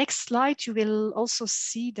 On the next slide, you will also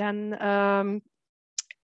see then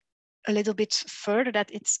a little bit further that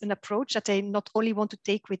it's an approach that they not only want to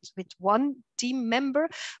take with one team member,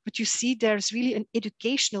 but you see there's really an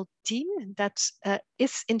educational team that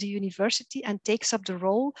is in the university and takes up the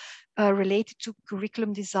role related to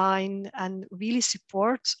curriculum design, and really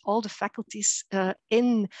support all the faculties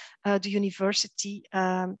in the university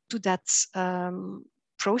to that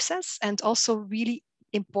process. And also really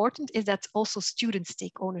important is that also students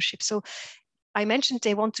take ownership. So I mentioned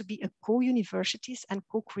they want to be a co-universities, and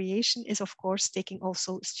co-creation is of course taking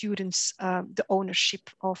also students the ownership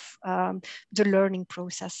of the learning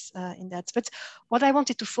process in that. But what I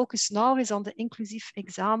wanted to focus now is on the inclusive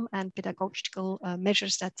exam and pedagogical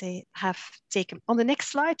measures that they have taken. On the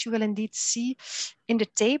next slide, you will indeed see in the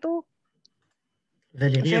table.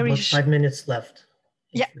 Valérie, about 5 minutes left.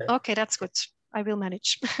 Yeah, okay, that's good. I will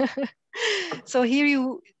manage. So here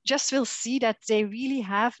you just will see that they really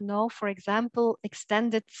have now, for example,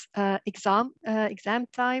 extended exam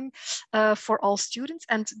time for all students.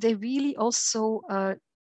 And they really also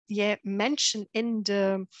mention in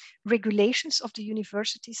the regulations of the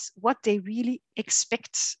universities what they really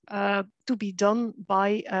expect to be done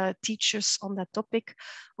by teachers on that topic.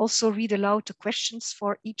 Also read aloud the questions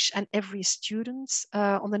for each and every student.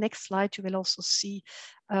 On the next slide, you will also see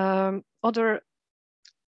other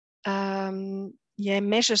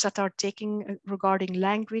measures that are taken regarding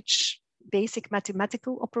language, basic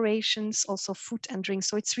mathematical operations, also food and drink.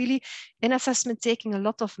 So it's really in assessment taking a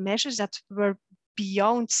lot of measures that were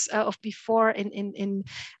beyond of before in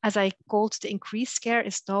as I called the increased care,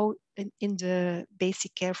 is now in the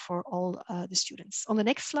basic care for all the students. On the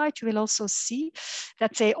next slide, you will also see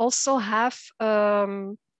that they also have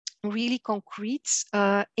really concrete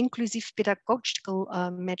inclusive pedagogical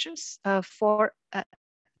measures for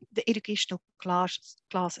the educational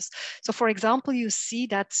classes. So for example, you see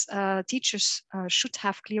that teachers should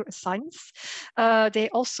have clear assignments. They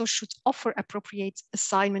also should offer appropriate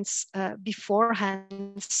assignments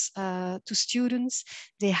beforehand to students.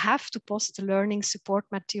 They have to post the learning support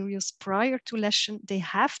materials prior to lesson. They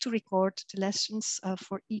have to record the lessons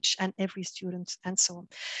for each and every student, and so on.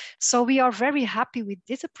 So we are very happy with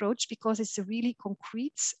this approach because it's a really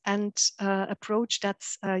concrete and approach that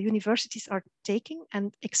universities are taking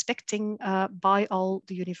and expecting by all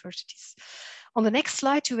the universities. On the next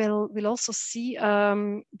slide, you will also see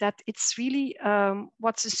that it's really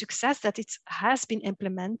what's a success, that it has been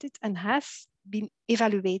implemented and has been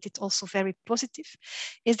evaluated also very positive,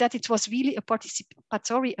 is that it was really a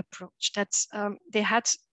participatory approach, that they had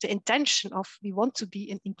the intention of, we want to be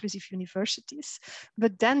in inclusive universities,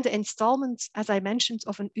 but then the installment, as I mentioned,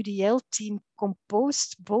 of an UDL team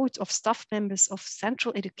composed both of staff members of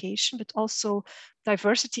central education, but also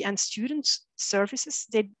diversity and student services.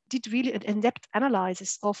 They did really an in-depth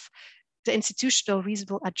analysis of the institutional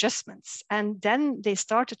reasonable adjustments. And then they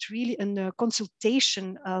started really a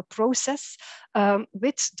consultation process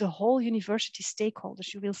with the whole university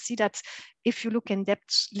stakeholders. You will see that if you look in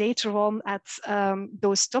depth later on at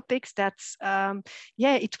those topics, that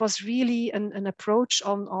yeah, it was really an approach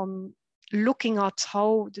on looking at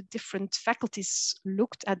how the different faculties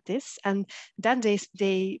looked at this. And then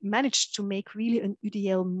they managed to make really an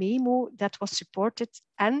UDL memo that was supported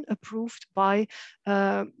and approved by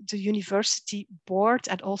the university board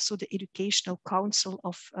and also the educational council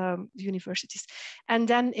of the universities. And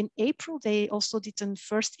then in April, they also did a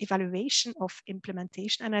first evaluation of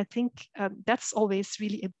implementation. And I think that's always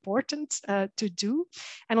really important to do.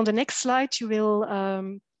 And on the next slide, you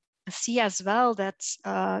will see as well that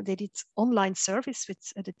they did online service with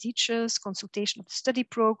the teachers, consultation of the study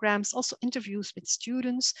programs, also interviews with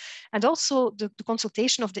students, and also the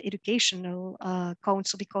consultation of the educational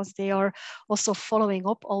council, because they are also following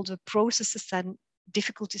up all the processes and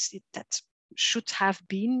difficulties that should have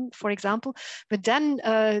been, for example. But then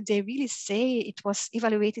they really say it was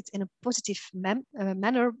evaluated in a positive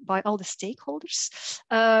manner by all the stakeholders.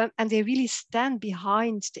 And they really stand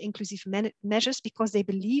behind the inclusive measures because they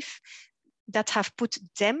believe that have put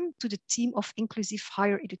them to the team of inclusive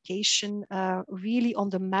higher education really on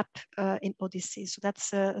the map in Odyssey. So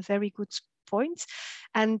that's a very good point.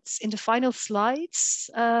 And in the final slides,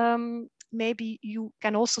 maybe you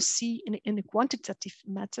can also see in a quantitative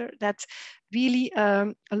matter that really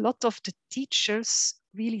a lot of the teachers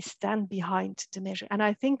really stand behind the measure. And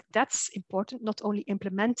I think that's important, not only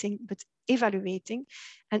implementing, but evaluating.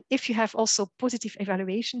 And if you have also positive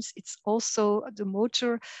evaluations, it's also the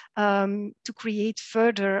motor to create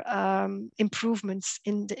further improvements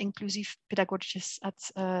in the inclusive pedagogies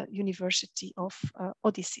at University of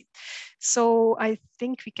Odyssey. So I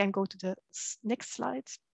think we can go to the next slide.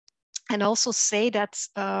 And also say that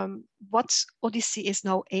what Odyssey is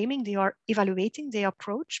now aiming, they are evaluating their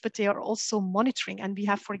approach, but they are also monitoring. And we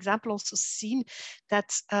have, for example, also seen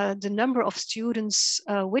that the number of students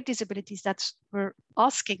with disabilities that were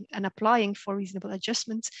asking and applying for reasonable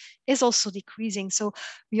adjustments is also decreasing. So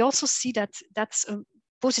we also see that that's a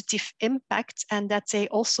positive impact, and that they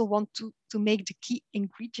also want to make the key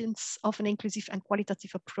ingredients of an inclusive and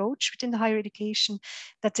qualitative approach within the higher education,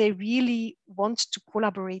 that they really want to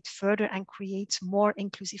collaborate further and create more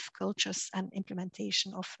inclusive cultures and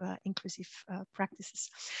implementation of inclusive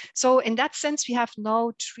practices. So in that sense, we have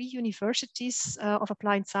now 3 universities of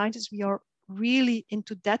applied sciences. We are really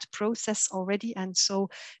into that process already, and so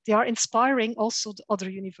they are inspiring also the other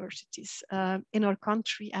universities in our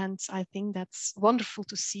country. And I think that's wonderful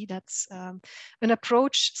to see that an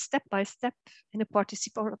approach step by step in a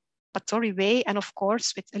participatory way, and of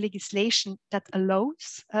course with a legislation that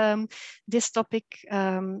allows this topic,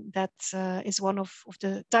 that is one of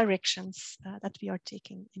the directions that we are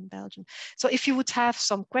taking in Belgium. So if you would have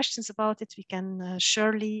some questions about it, we can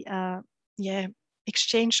surely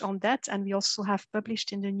exchange on that. And we also have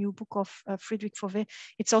published in the new book of Frédéric Fauvet,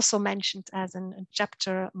 it's also mentioned as a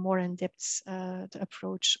chapter more in depth, the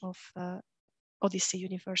approach of Odyssey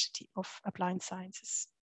University of Applied Sciences.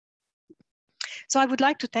 So I would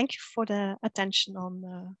like to thank you for the attention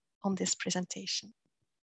on this presentation.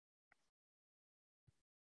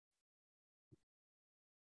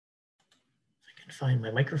 I can find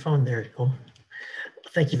my microphone. There you go.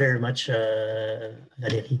 Thank you very much,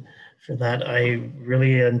 Valérie, for that. I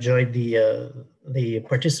really enjoyed the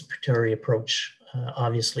participatory approach.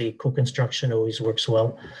 Obviously, co-construction always works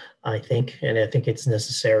well, I think, and I think it's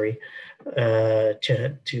necessary. I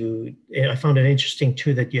found it interesting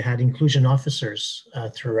too that you had inclusion officers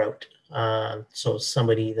throughout. So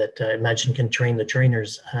somebody that I imagine can train the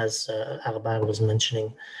trainers, as Arber was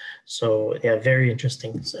mentioning. So yeah, very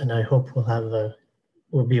interesting. And I hope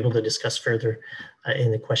we'll be able to discuss further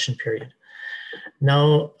in the question period.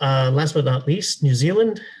 Now, last but not least, New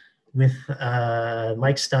Zealand with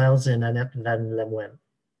Mike Stiles and Annette van Lamoen.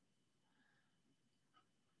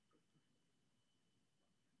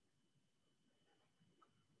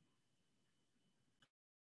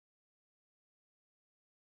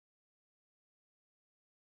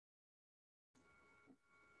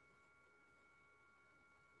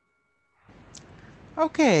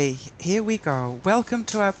 Okay, here we go. Welcome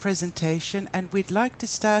to our presentation, and we'd like to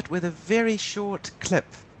start with a very short clip.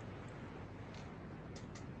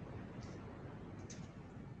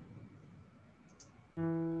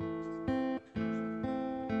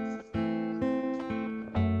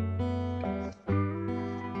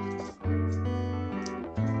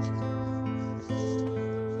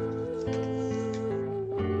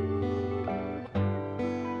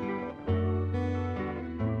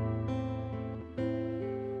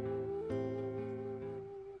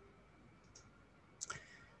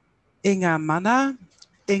 Inga mana,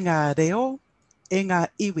 inga reo, inga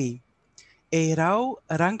iwi. E rau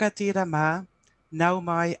rangatira ma, nau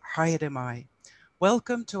mai haere mai.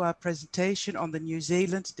 Welcome to our presentation on the New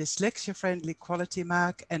Zealand Dyslexia-Friendly Quality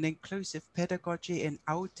Mark and Inclusive Pedagogy in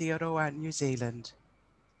Aotearoa, New Zealand.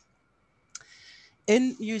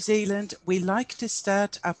 In New Zealand, we like to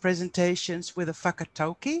start our presentations with a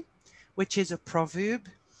whakatauki, which is a proverb,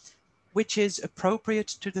 which is appropriate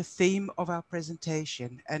to the theme of our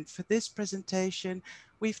presentation. And for this presentation,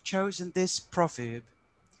 we've chosen this proverb.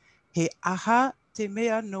 He aha te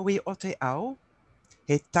mea nui o te ao,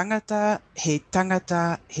 he tangata, he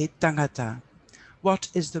tangata, he tangata. What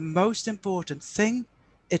is the most important thing?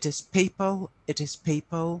 It is people, it is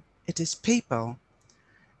people, it is people.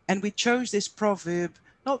 And we chose this proverb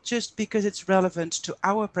not just because it's relevant to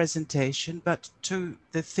our presentation, but to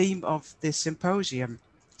the theme of this symposium.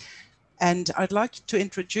 And I'd like to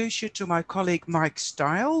introduce you to my colleague, Mike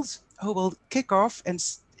Stiles, who will kick off and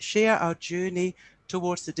share our journey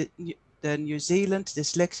towards the New Zealand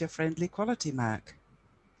Dyslexia-Friendly Quality Mark.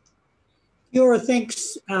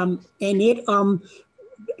 Thanks, Annette.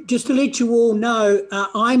 Just to let you all know,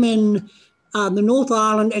 I'm in the North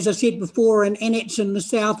Island, as I said before, and Annette's in the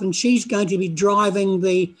South, and she's going to be driving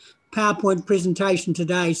the PowerPoint presentation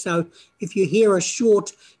today. So if you hear a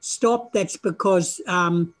short stop, that's because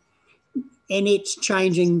Annette's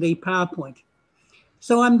changing the PowerPoint.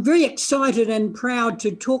 So I'm very excited and proud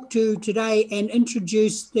to talk to you today and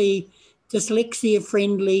introduce the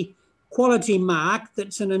Dyslexia-Friendly Quality Mark.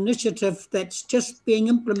 That's an initiative that's just being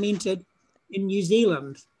implemented in New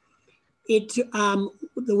Zealand.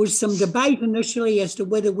 There was some debate initially as to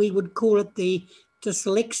whether we would call it the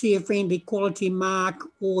Dyslexia-Friendly Quality Mark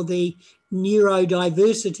or the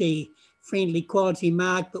Neurodiversity-Friendly Quality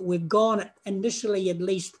Mark, but we've gone initially at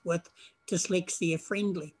least with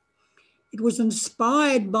Dyslexia-Friendly. It was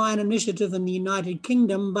inspired by an initiative in the United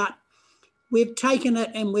Kingdom, but we've taken it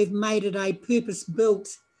and we've made it a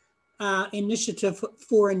purpose-built initiative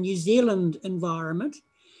for a New Zealand environment.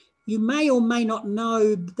 You may or may not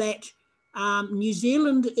know that New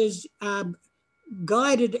Zealand is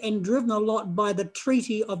guided and driven a lot by the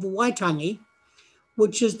Treaty of Waitangi,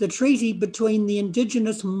 which is the treaty between the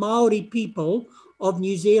indigenous Maori people of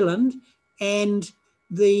New Zealand and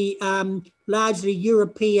the largely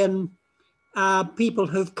European people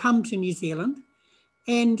who've come to New Zealand.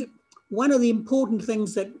 And one of the important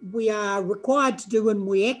things that we are required to do and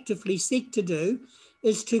we actively seek to do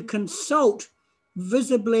is to consult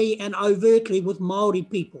visibly and overtly with Maori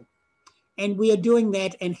people. And we are doing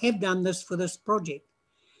that and have done this for this project.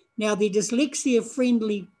 Now, the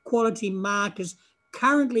Dyslexia-Friendly Quality Mark is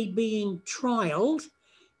currently being trialled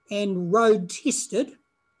and road tested,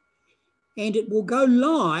 and it will go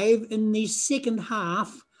live in the second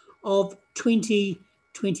half of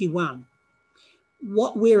 2021.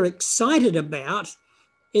 What we're excited about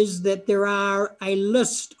is that there are a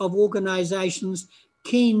list of organisations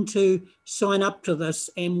keen to sign up to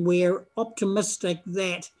this, and we're optimistic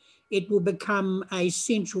that it will become a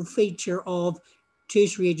central feature of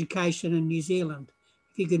tertiary education in New Zealand.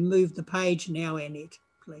 If you could move the page now, Annette,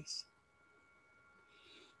 please.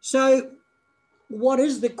 So what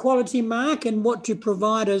is the quality mark and what do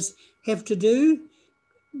providers have to do?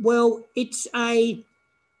 Well, it's a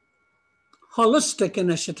holistic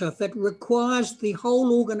initiative that requires the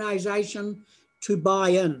whole organisation to buy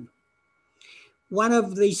in. One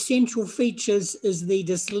of the central features is the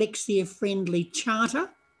Dyslexia-Friendly Charter,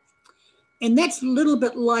 and that's a little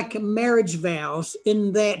bit like marriage vows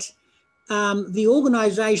in that the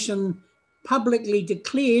organisation publicly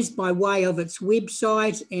declares by way of its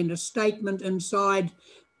website and a statement inside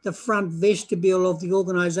the front vestibule of the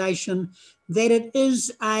organisation that it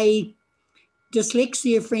is a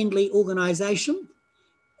dyslexia-friendly organisation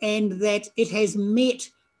and that it has met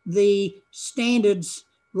the standards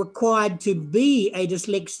required to be a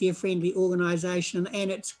dyslexia-friendly organisation, and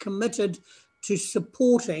it's committed to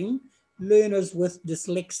supporting learners with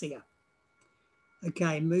dyslexia.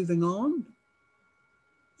 Okay, moving on.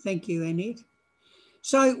 Thank you, Annette.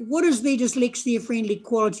 So what does the Dyslexia-Friendly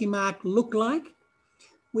Quality Mark look like?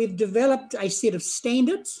 We've developed a set of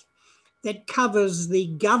standards that covers the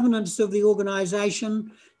governance of the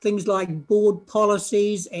organisation, things like board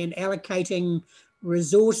policies and allocating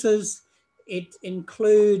resources. It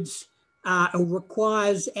includes or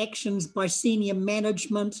requires actions by senior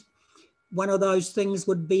management. One of those things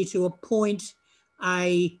would be to appoint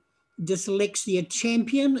a dyslexia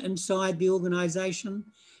champion inside the organisation.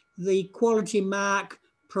 The quality mark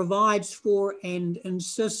provides for and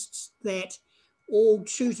insists that all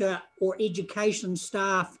tutor or education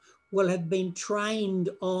staff will have been trained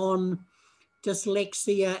on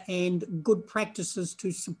dyslexia and good practices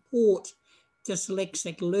to support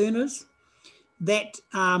dyslexic learners. That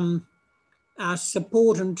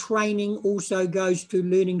support and training also goes to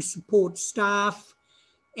learning support staff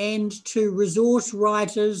and to resource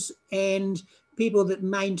writers and people that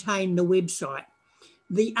maintain the website.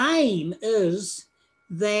 The aim is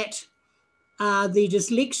that the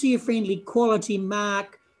dyslexia-friendly quality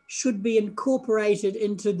mark should be incorporated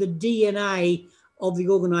into the DNA of the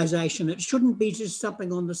organisation. It shouldn't be just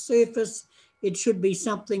something on the surface. It should be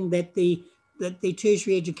something that the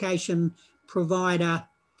tertiary education provider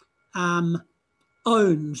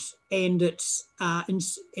owns, and it's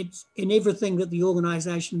in everything that the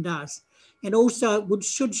organisation does. And also it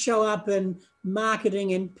should show up in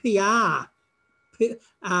marketing and PR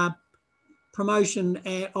promotion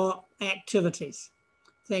activities.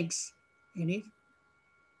 Thanks, Annette.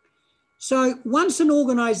 So once an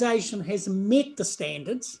organisation has met the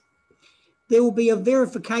standards, there will be a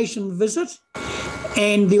verification visit,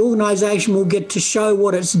 and the organisation will get to show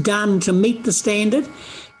what it's done to meet the standard.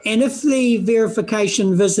 And if the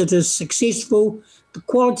verification visit is successful, the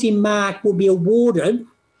quality mark will be awarded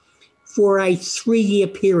for a 3-year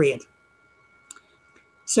period.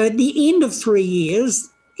 So at the end of 3 years,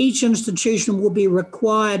 each institution will be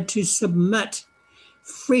required to submit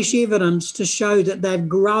fresh evidence to show that they've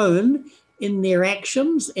grown in their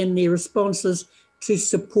actions and their responses to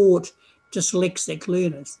support dyslexic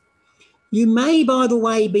learners. You may, by the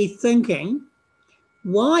way, be thinking,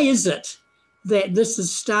 why is it that this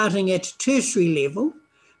is starting at tertiary level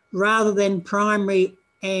rather than primary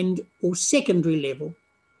or secondary level?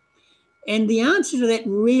 And the answer to that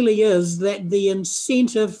really is that the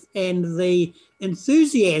incentive and the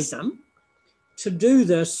enthusiasm to do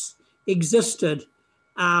this existed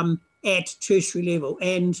at tertiary level.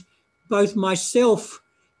 And both myself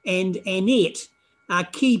and Annette are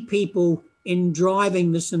key people in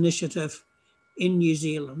driving this initiative in New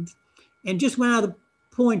Zealand. And just one other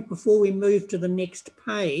point before we move to the next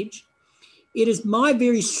page, it is my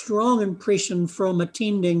very strong impression from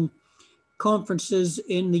attending conferences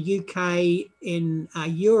in the UK, in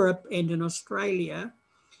Europe and in Australia,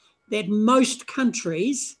 that most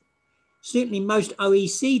countries, certainly most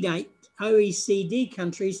OECD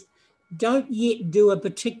countries, don't yet do a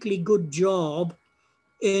particularly good job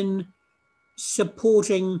in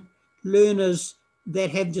supporting learners that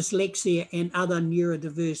have dyslexia and other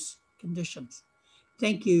neurodiverse conditions.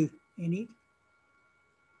 Thank you, Annette.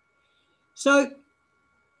 So,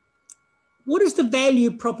 what is the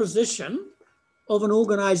value proposition of an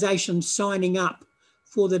organisation signing up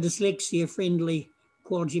for the dyslexia-friendly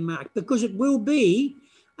quality mark? Because it will be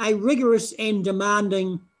a rigorous and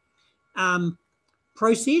demanding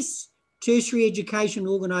process. Tertiary education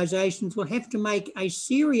organisations will have to make a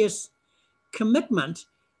serious commitment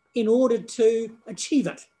in order to achieve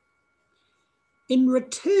it. In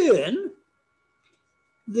return,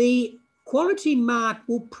 the quality mark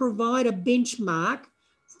will provide a benchmark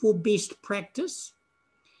for best practice.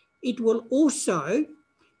 It will also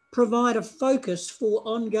provide a focus for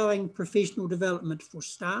ongoing professional development for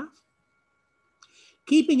staff,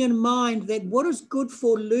 keeping in mind that what is good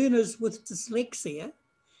for learners with dyslexia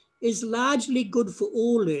is largely good for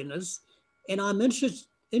all learners. And I'm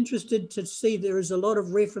interested to see there is a lot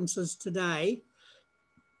of references today,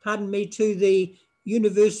 pardon me, to the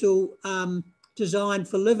universal design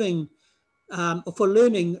for living, for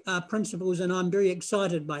learning principles, and I'm very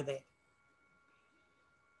excited by that.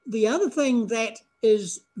 The other thing that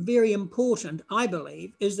is very important, I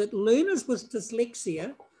believe, is that learners with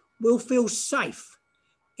dyslexia will feel safe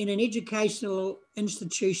in an educational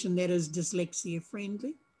institution that is dyslexia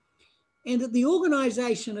friendly, and that the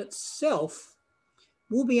organisation itself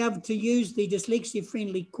will be able to use the dyslexia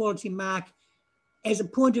friendly quality mark as a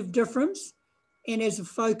point of difference and as a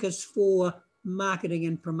focus for marketing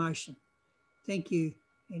and promotion. Thank you,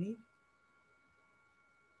 Annie.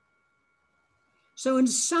 So in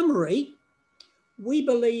summary, we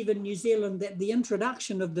believe in New Zealand that the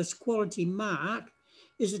introduction of this quality mark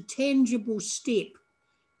is a tangible step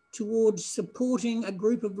towards supporting a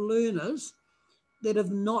group of learners that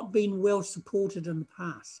have not been well supported in the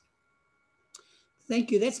past.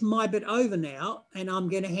 Thank you. That's my bit over now, and I'm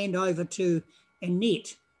going to hand over to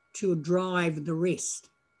Annette to drive the rest.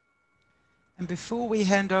 And before we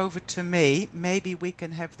hand over to me, maybe we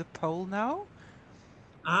can have the poll now?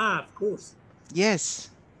 Ah, of course.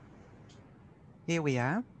 Yes. Here we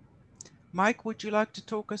are. Mike, would you like to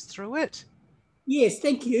talk us through it? Yes,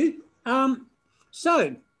 thank you.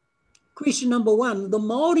 So, question number one, the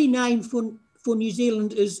Māori name for New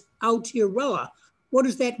Zealand is Aotearoa. What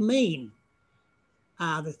does that mean?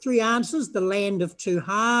 The three answers: the land of two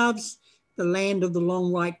halves, the land of the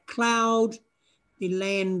long white cloud, the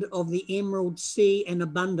land of the emerald sea and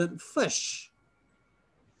abundant fish.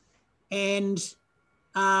 And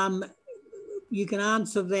you can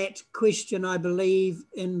answer that question, I believe,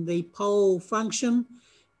 in the poll function.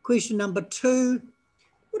 Question number 2,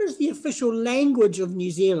 what is the official language of New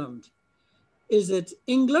Zealand? Is it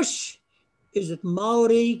English? Is it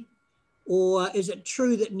Maori? Or is it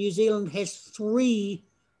true that New Zealand has 3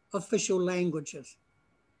 official languages?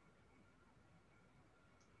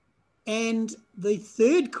 And the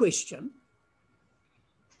third question,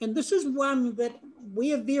 and this is one that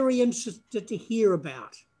we are very interested to hear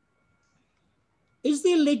about. Is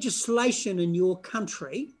there legislation in your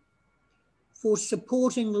country for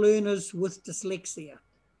supporting learners with dyslexia?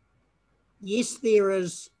 Yes, there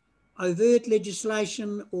is overt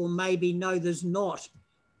legislation, or maybe no, there's not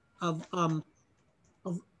of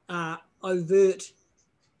overt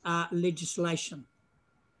legislation.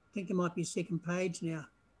 I think there might be a second page now.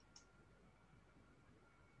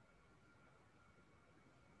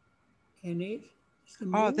 Annette?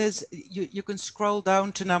 Oh, there's you can scroll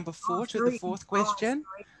down to number 4, to the 4th question.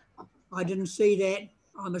 I didn't see that.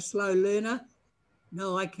 I'm a slow learner.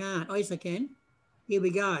 No, I can't. Oh, yes, I can. Here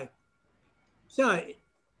we go. So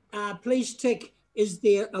please tick, is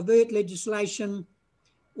there overt legislation,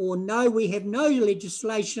 or no, we have no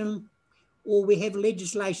legislation, or we have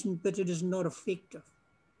legislation, but it is not effective.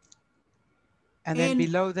 And then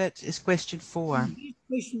below that is question 4.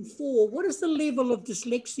 Question 4, what is the level of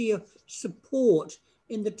dyslexia support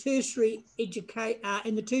in the tertiary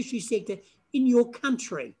sector in your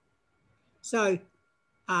country? So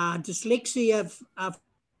dyslexia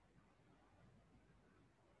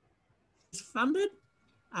is funded,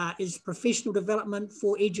 is professional development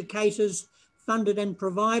for educators funded and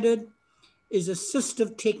provided, is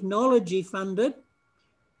assistive technology funded,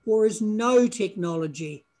 or is no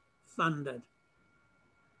technology funded?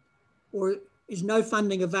 Or is no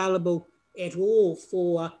funding available at all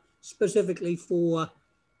for specifically for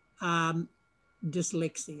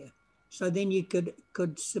dyslexia? So then you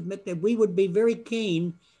could submit that. We would be very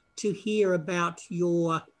keen to hear about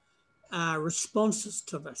your responses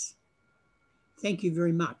to this. Thank you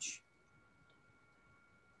very much.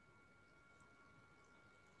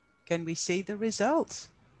 Can we see the results?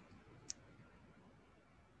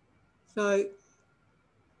 So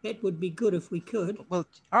that would be good if we could. Well,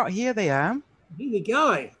 oh, here they are. Here we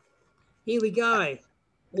go. Here we go.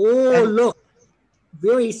 Oh, look,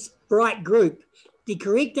 very bright group. The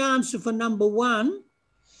correct answer for number 1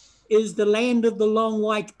 is the land of the long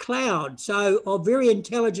white cloud. So a very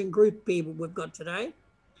intelligent group of people we've got today.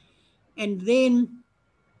 And then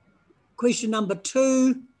question number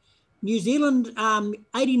 2, New Zealand,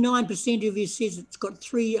 89% of you says it's got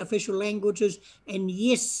 3 official languages, and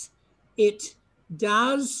yes, it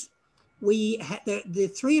does. We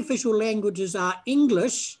the 3 official languages are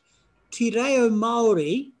English, Te Reo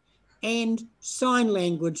Māori, and sign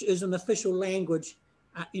language is an official language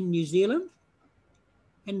in New Zealand.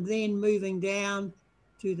 And then moving down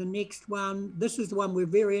to the next one, this is the one we're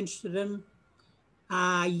very interested in.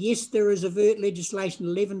 Yes, there is overt legislation,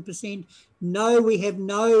 11%. No, we have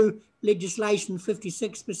no legislation,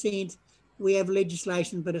 56%. We have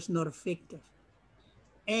legislation, but it's not effective.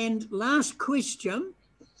 And last question,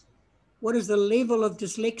 what is the level of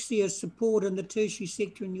dyslexia support in the tertiary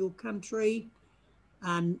sector in your country?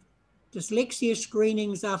 Dyslexia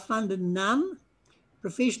screenings are funded none.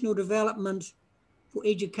 Professional development for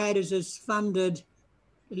educators is funded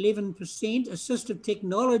 11%. Assistive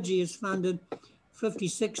technology is funded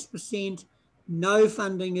 56%. No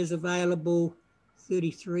funding is available,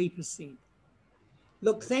 33%.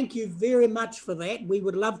 Look, thank you very much for that. We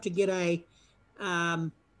would love to get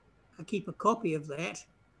keep a copy of that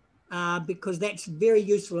because that's very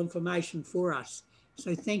useful information for us.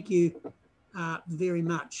 So thank you very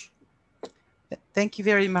much. Thank you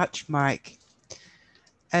very much, Mike.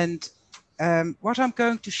 And what I'm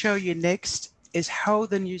going to show you next is how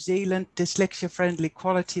the New Zealand Dyslexia Friendly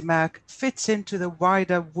Quality Mark fits into the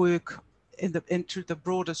wider work, into the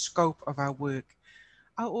broader scope of our work.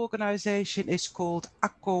 Our organization is called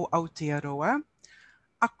Aotearoa.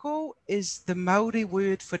 Ako is the Maori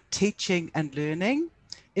word for teaching and learning,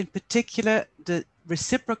 in particular the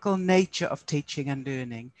reciprocal nature of teaching and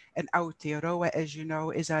learning. And Aotearoa, as you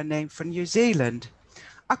know, is our name for New Zealand.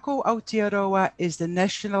 Aotearoa is the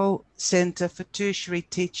National Centre for Tertiary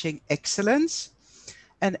Teaching Excellence.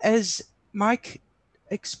 And as Mike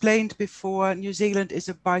explained before, New Zealand is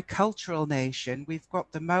a bicultural nation. We've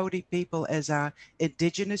got the Maori people as our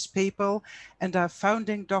indigenous people, and our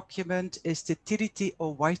founding document is the Tiriti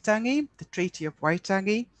o Waitangi, the Treaty of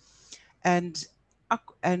Waitangi. And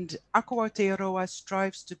and Aotearoa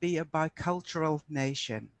strives to be a bicultural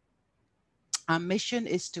nation. Our mission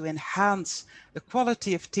is to enhance the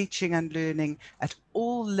quality of teaching and learning at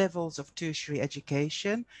all levels of tertiary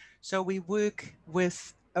education. So we work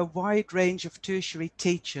with a wide range of tertiary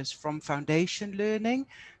teachers, from foundation learning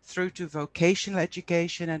through to vocational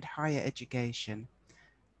education and higher education.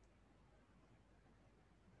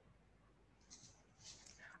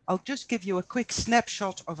 I'll just give you a quick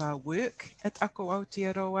snapshot of our work at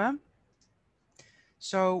Aotearoa.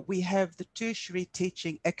 So we have the Tertiary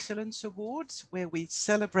Teaching Excellence Awards, where we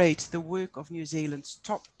celebrate the work of New Zealand's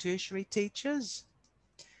top tertiary teachers.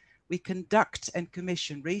 We conduct and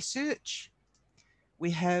commission research. We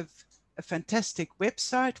have a fantastic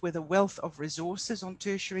website with a wealth of resources on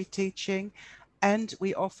tertiary teaching, and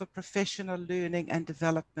we offer professional learning and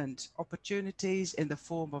development opportunities in the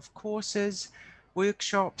form of courses,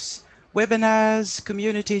 workshops, webinars,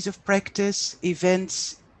 communities of practice,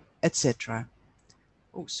 events, etc.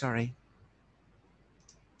 Oh, sorry.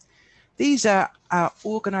 These are our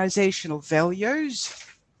organizational values,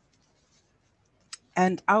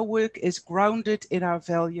 and our work is grounded in our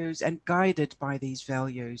values and guided by these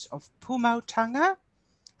values of pumautanga,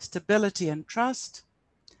 stability and trust,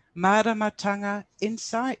 maramatanga,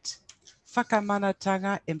 insight,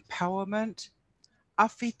 whakamanatanga, empowerment,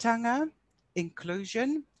 awhitanga,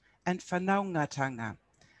 inclusion, and whanaungatanga,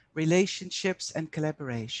 relationships and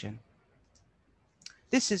collaboration.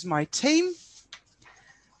 This is my team.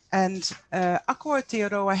 And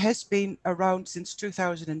Aotearoa has been around since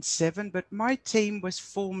 2007, but my team was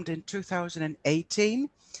formed in 2018.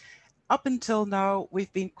 Up until now,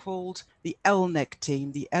 we've been called the LNEC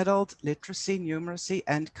team, the Adult Literacy, Numeracy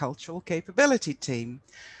and Cultural Capability team.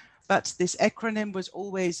 But this acronym was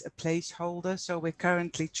always a placeholder, so we're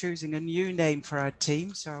currently choosing a new name for our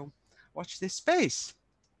team. So watch this space.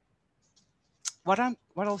 What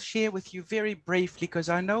I'll share with you very briefly, because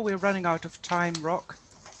I know we're running out of time, Roch,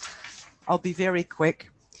 I'll be very quick,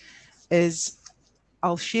 is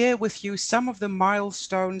I'll share with you some of the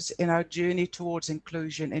milestones in our journey towards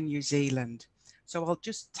inclusion in New Zealand. So I'll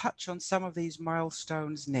just touch on some of these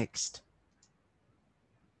milestones next.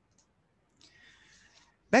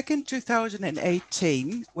 Back in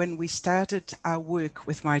 2018, when we started our work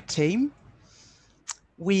with my team,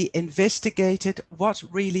 we investigated what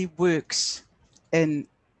really works in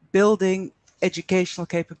building educational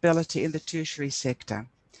capability in the tertiary sector.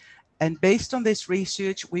 And based on this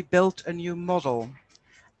research, we built a new model.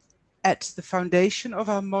 At the foundation of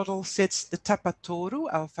our model sits the Tapatoru,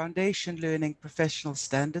 our foundation learning professional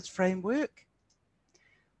standards framework,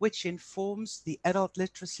 which informs the adult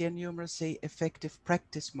literacy and numeracy effective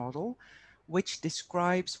practice model, which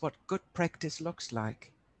describes what good practice looks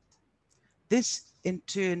like. This in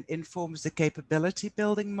turn informs the capability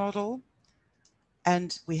building model,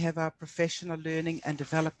 and we have our professional learning and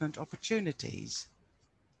development opportunities.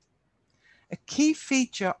 A key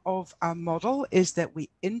feature of our model is that we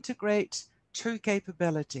integrate two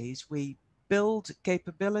capabilities. We build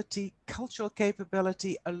capability, cultural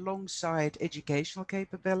capability alongside educational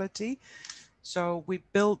capability. So we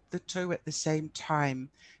build the two at the same time,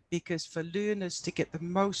 because for learners to get the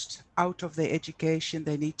most out of their education,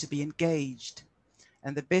 they need to be engaged.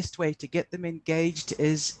 And the best way to get them engaged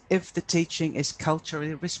is if the teaching is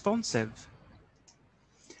culturally responsive.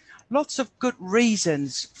 Lots of good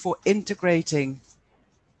reasons for integrating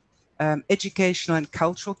educational and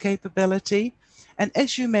cultural capability. And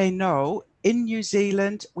as you may know, in New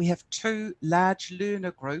Zealand, we have two large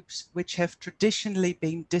learner groups which have traditionally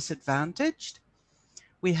been disadvantaged.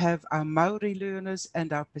 We have our Maori learners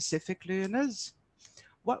and our Pacific learners.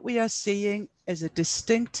 What we are seeing is a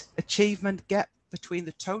distinct achievement gap between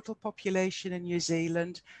the total population in New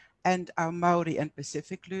Zealand and our Maori and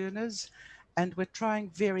Pacific learners. And we're trying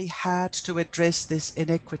very hard to address this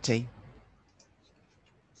inequity.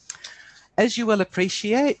 As you will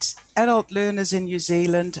appreciate, adult learners in New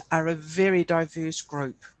Zealand are a very diverse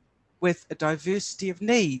group with a diversity of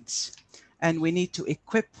needs, and we need to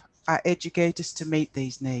equip our educators to meet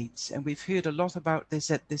these needs. And we've heard a lot about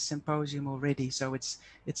this at this symposium already, so it's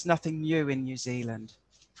nothing new in New Zealand.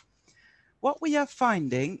 What we are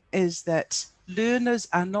finding is that learners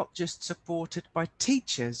are not just supported by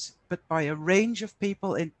teachers, but by a range of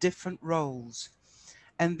people in different roles.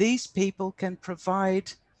 And these people can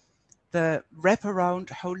provide the wraparound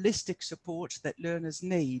holistic support that learners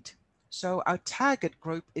need. So our target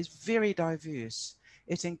group is very diverse.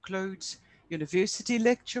 It includes university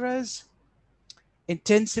lecturers,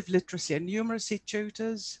 intensive literacy and numeracy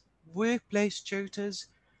tutors, workplace tutors,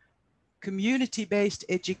 community-based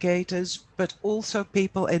educators, but also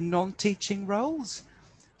people in non-teaching roles.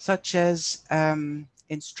 such as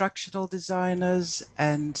instructional designers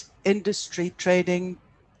and industry training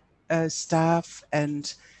staff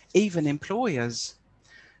and even employers.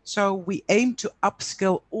 So we aim to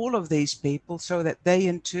upskill all of these people so that they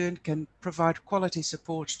in turn can provide quality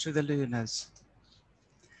support to the learners.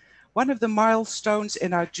 One of the milestones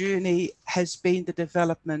in our journey has been the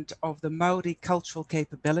development of the Maori Cultural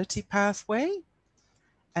Capability Pathway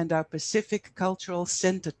and our Pacific Cultural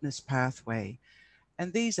Centeredness Pathway.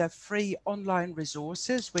 And these are free online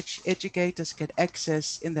resources which educators can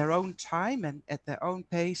access in their own time and at their own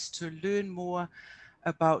pace to learn more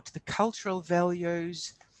about the cultural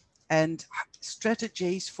values and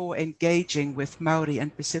strategies for engaging with Maori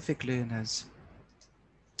and Pacific learners.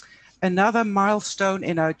 Another milestone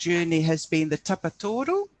in our journey has been the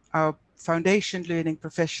Tapatoru, our Foundation Learning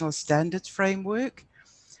Professional Standards Framework.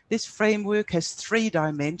 This framework has 3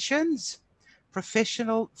 dimensions: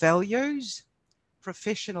 professional values,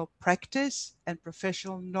 professional practice, and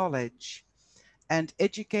professional knowledge. And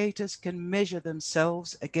educators can measure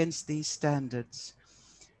themselves against these standards.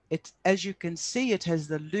 As you can see, it has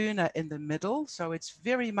the learner in the middle, so it's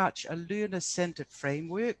very much a learner-centered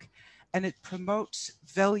framework, and it promotes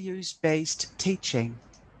values-based teaching.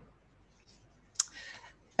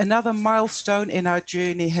 Another milestone in our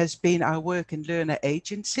journey has been our work in learner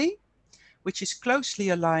agency, which is closely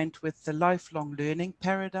aligned with the lifelong learning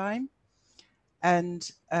paradigm.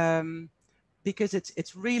 And because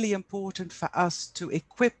it's really important for us to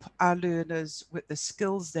equip our learners with the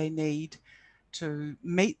skills they need to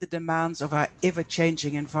meet the demands of our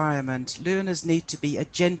ever-changing environment. Learners need to be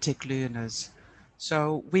agentic learners.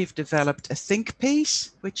 So we've developed a think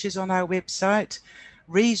piece, which is on our website,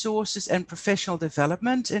 resources and professional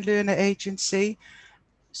development in learner agency,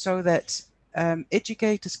 so that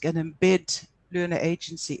educators can embed learner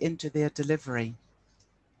agency into their delivery.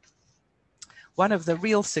 One of the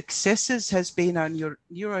real successes has been our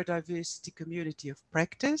neurodiversity community of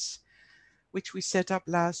practice, which we set up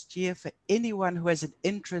last year for anyone who has an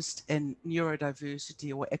interest in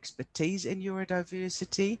neurodiversity or expertise in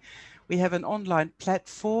neurodiversity. We have an online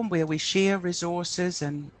platform where we share resources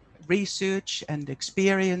and research and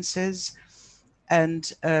experiences.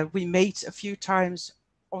 And we meet a few times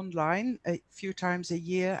online, a few times a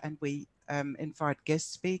year, and we invite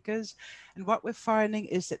guest speakers. And what we're finding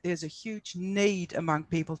is that there's a huge need among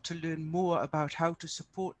people to learn more about how to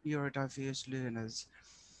support neurodiverse learners.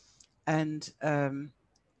 And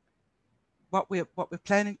what we're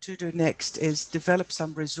planning to do next is develop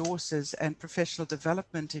some resources and professional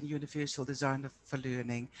development in universal design for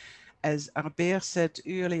learning. As Arber said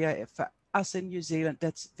earlier, for us in New Zealand,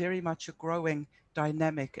 that's very much a growing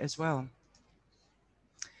dynamic as well.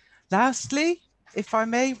 Lastly, if I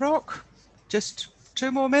may, Roch, just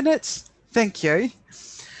 2 more minutes. Thank you.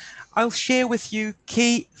 I'll share with you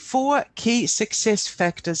 4 key success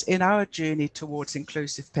factors in our journey towards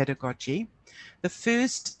inclusive pedagogy. The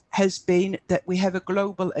first has been that we have a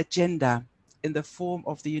global agenda in the form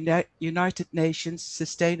of the United Nations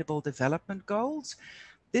Sustainable Development Goals.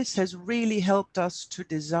 This has really helped us to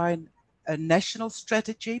design a national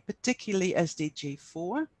strategy, particularly SDG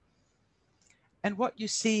 4. And what you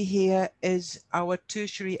see here is our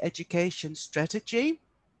tertiary education strategy,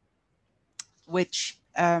 which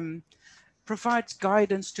provides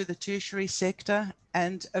guidance to the tertiary sector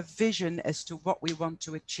and a vision as to what we want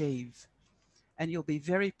to achieve. And you'll be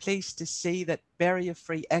very pleased to see that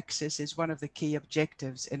barrier-free access is one of the key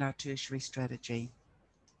objectives in our tertiary strategy.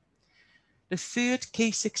 The third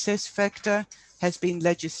key success factor has been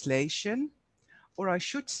legislation, or I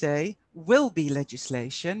should say will be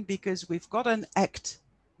legislation, because we've got an act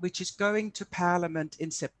which is going to Parliament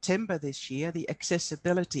in September this year, the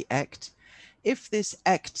Accessibility Act. If this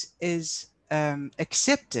act is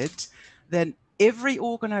accepted, then every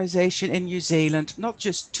organization in New Zealand, not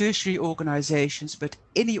just tertiary organizations, but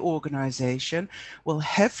any organization, will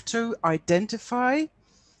have to identify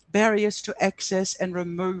barriers to access and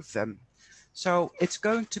remove them. So it's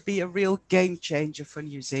going to be a real game changer for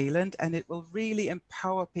New Zealand, and it will really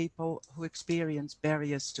empower people who experience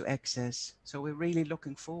barriers to access. So we're really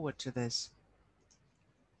looking forward to this.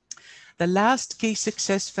 The last key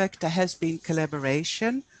success factor has been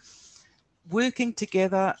collaboration, working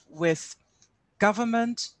together with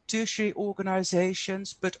government, tertiary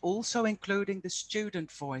organizations, but also including the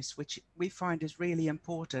student voice, which we find is really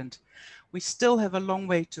important. We still have a long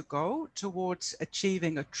way to go towards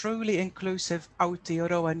achieving a truly inclusive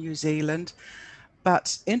Aotearoa New Zealand,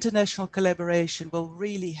 but international collaboration will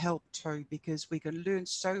really help too, because we can learn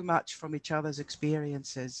so much from each other's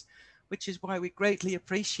experiences, which is why we greatly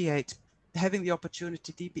appreciate having the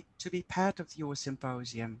opportunity to be part of your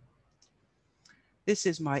symposium. This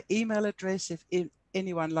is my email address if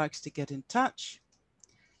anyone likes to get in touch.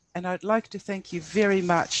 And I'd like to thank you very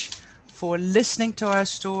much for listening to our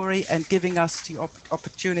story and giving us the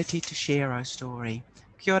opportunity to share our story.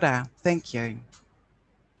 Kia ora. Thank you.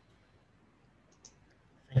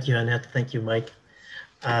 Thank you, Annette. Thank you, Mike.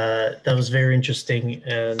 That was very interesting.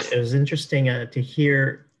 And it was interesting to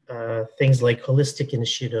hear things like holistic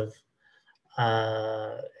initiative.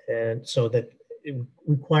 And so that it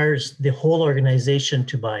requires the whole organization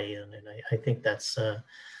to buy in. And I think that's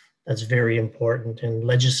very important. And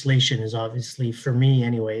legislation is obviously, for me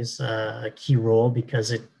anyways, a key role because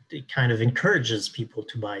it kind of encourages people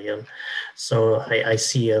to buy in. So I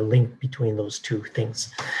see a link between those two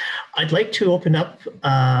things. I'd like to open up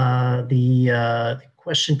the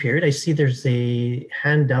question period. I see there's a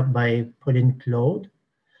hand up by Pauline Claude.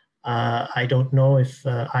 I don't know if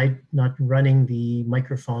I'm not running the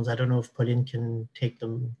microphones. I don't know if Pauline can take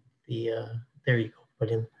them. There you go,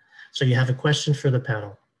 Pauline. So you have a question for the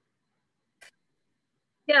panel.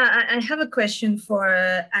 Yeah, I have a question for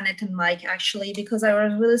Annette and Mike, actually, because I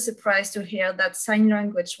was really surprised to hear that sign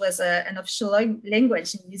language was an official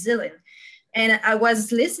language in New Zealand. And I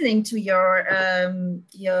was listening to your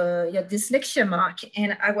dyslexia mark,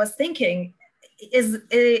 and I was thinking,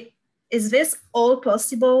 is this all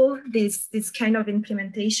possible, this kind of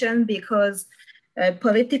implementation? Because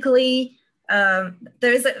politically,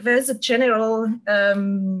 there is a general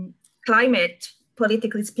climate,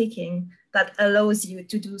 politically speaking, that allows you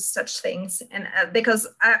to do such things. And because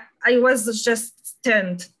I was just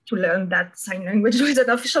stunned to learn that sign language was an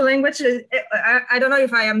official language. I don't know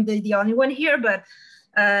if I am the only one here, but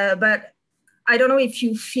I don't know if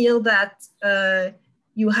you feel that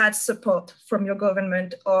you had support from your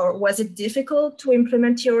government, or was it difficult to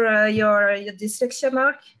implement your dyslexia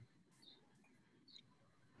mark?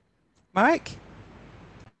 Mike?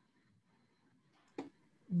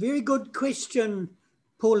 Very good question,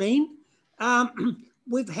 Pauline.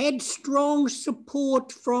 We've had strong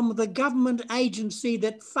support from the government agency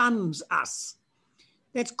that funds us.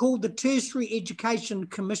 That's called the Tertiary Education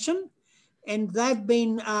Commission, and they've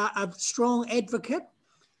been a strong advocate.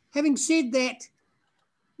 Having said that,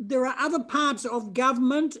 there are other parts of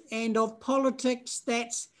government and of politics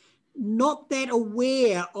that's not that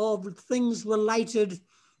aware of things related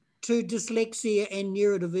to dyslexia and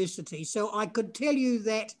neurodiversity. So I could tell you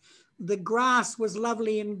that the grass was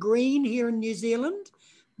lovely and green here in New Zealand,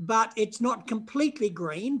 but it's not completely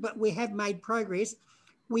green, but we have made progress.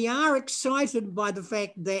 We are excited by the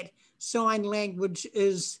fact that sign language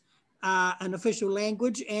is an official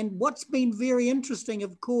language. And what's been very interesting,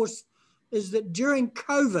 of course, is that during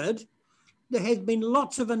COVID, there has been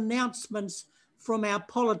lots of announcements from our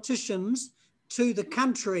politicians to the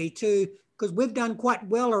country because we've done quite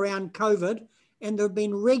well around COVID, and there have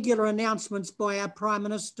been regular announcements by our Prime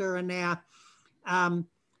Minister and our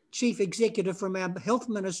Chief Executive from our Health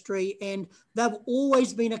Ministry, and they've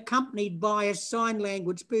always been accompanied by a sign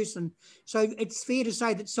language person. So it's fair to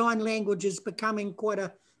say that sign language is becoming quite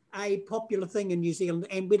a popular thing in New Zealand,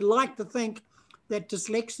 and we'd like to think that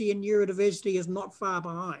dyslexia and neurodiversity is not far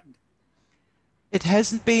behind. It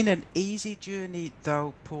hasn't been an easy journey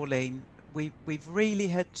though, Pauline. We've really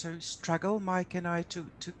had to struggle, Mike and I, to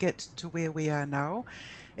get to where we are now.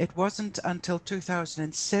 It wasn't until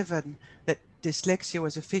 2007 that dyslexia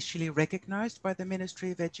was officially recognized by the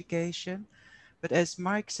Ministry of Education. But as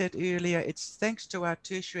Mike said earlier, it's thanks to our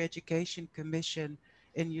Tertiary Education Commission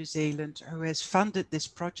in New Zealand, who has funded this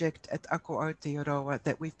project at Aotearoa,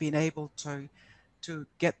 that we've been able to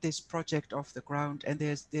get this project off the ground, and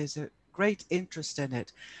there's a great interest in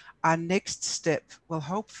it. Our next step will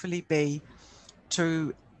hopefully be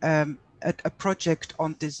to a project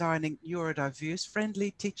on designing neurodiverse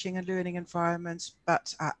friendly teaching and learning environments,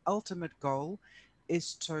 but our ultimate goal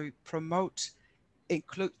is to promote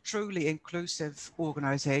truly inclusive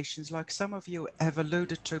organizations, like some of you have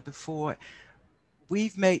alluded to before.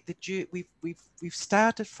 We've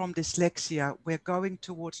started from dyslexia, we're going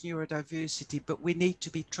towards neurodiversity, but we need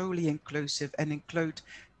to be truly inclusive and include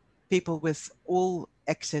people with all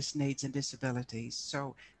access needs and disabilities.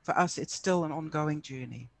 So for us, it's still an ongoing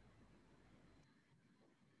journey.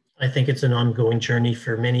 I think it's an ongoing journey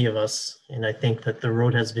for many of us, and I think that the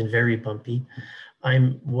road has been very bumpy.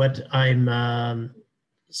 I'm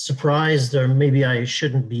surprised, or maybe I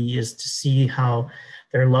shouldn't be, is to see how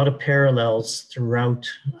there are a lot of parallels throughout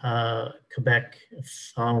Quebec,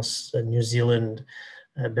 France, New Zealand,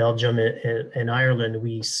 Belgium, and Ireland.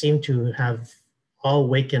 We seem to have all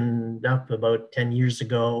wakened up about 10 years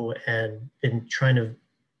ago and been trying to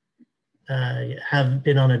have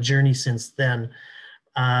been on a journey since then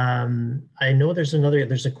I know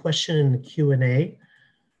there's a question in the Q&A.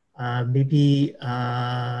 Maybe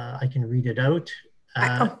I can read it out.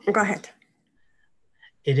 Go ahead.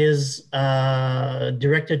 It is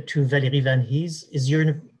directed to Valérie van Hees. Is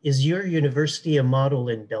your university a model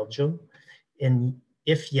in Belgium? And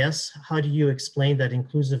if yes, how do you explain that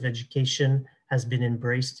inclusive education has been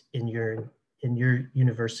embraced in your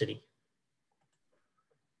university?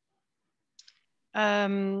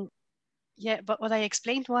 Yeah, but what I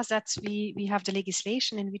explained was that we have the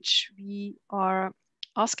legislation in which we are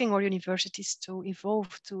asking our universities to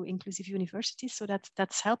evolve to inclusive universities, so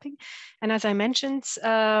that's helping. And as I mentioned,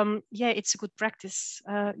 yeah, it's a good practice.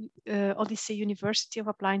 Odyssey University of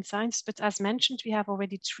Applied Science, but as mentioned, we have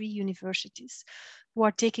already 3 universities who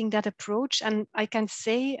are taking that approach. And I can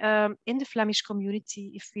say in the Flemish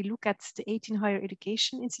community, if we look at the 18 higher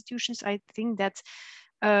education institutions, I think that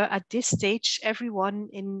at this stage, everyone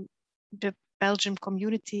in the Belgian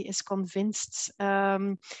community is convinced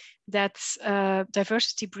that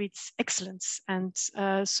diversity breeds excellence. And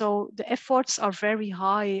so the efforts are very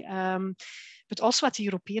high, but also at the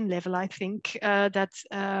European level, I think that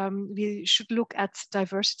we should look at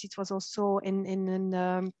diversity. It was also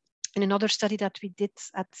in another study that we did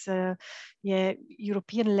at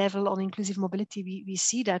European level on inclusive mobility, we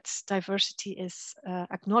see that diversity is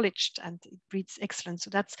acknowledged and it breeds excellence. So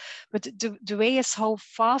that's, but the way is how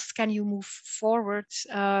fast can you move forward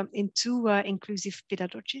into inclusive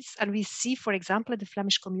pedagogies. And we see, for example, in the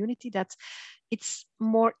Flemish community that it's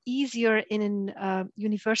more easier in a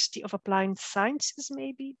University of Applied Sciences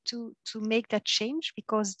maybe to make that change,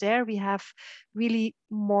 because there we have really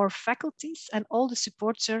more faculties and all the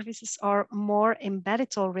support services are more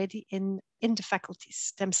embedded already in the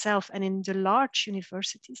faculties themselves. And in the large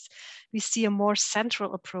universities, we see a more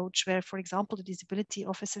central approach where, for example, the disability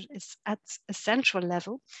officer is at a central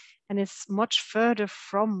level and is much further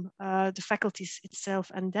from the faculties itself.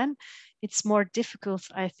 And then it's more difficult,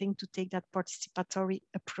 I think, to take that participatory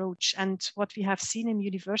approach. And what we have seen in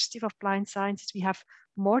University of Applied Sciences, we have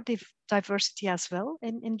more diversity as well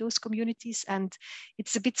in those communities. And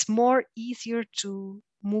it's a bit more easier to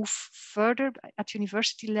move further at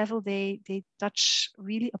university level. They touch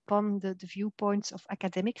really upon the viewpoints of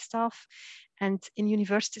academic staff. And in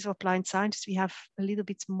universities of applied sciences, we have a little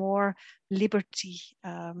bit more liberty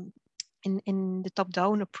in the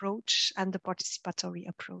top-down approach and the participatory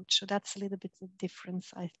approach. So that's a little bit the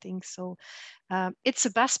difference, I think. So it's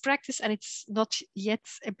a best practice and it's not yet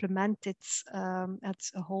implemented at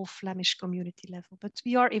a whole Flemish community level, but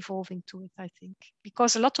we are evolving to it, I think,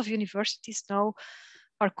 because a lot of universities now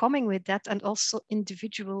are coming with that, and also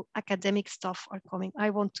individual academic staff are coming.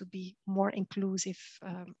 I want to be more inclusive.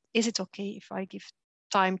 Is it okay if I give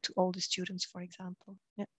time to all the students, for example?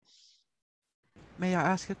 Yeah. May I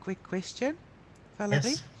ask a quick question,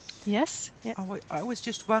 Valérie? Yes. Yeah. I was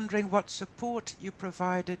just wondering what support you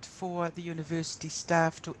provided for the university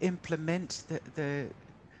staff to implement the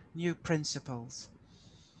new principles.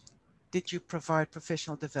 Did you provide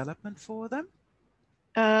professional development for them?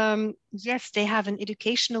 Yes, they have an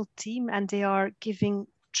educational team and they are giving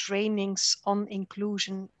trainings on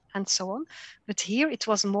inclusion and so on. But here it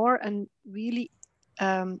was more an really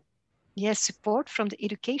support from the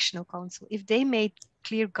educational council. If they made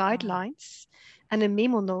clear guidelines and a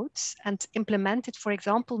memo notes and implemented, for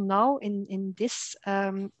example, now in this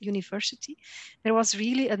university, there was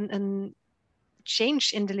really a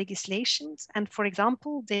change in the legislations. And for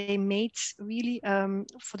example, they made really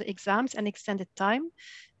for the exams and extended time,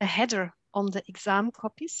 a header on the exam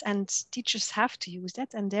copies, and teachers have to use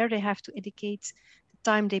that. And there they have to indicate the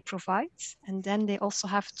time they provide. And then they also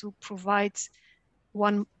have to provide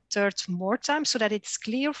 1/3 more time, so that it's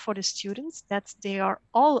clear for the students that they are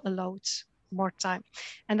all allowed more time.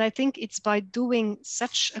 And I think it's by doing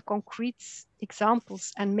such a concrete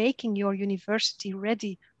examples and making your university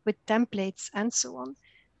ready with templates and so on,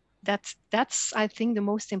 that's I think the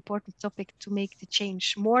most important topic to make the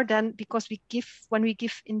change, more than, because when we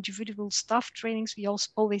give individual staff trainings, we also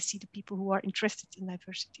always see the people who are interested in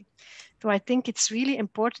diversity. So I think it's really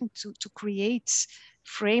important to create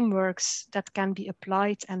frameworks that can be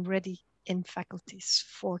applied and ready in faculties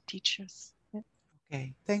for teachers. Yeah.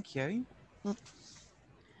 Okay, thank you.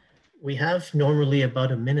 We have normally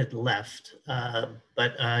about a minute left,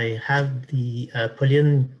 but I have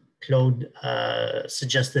Pauline Claude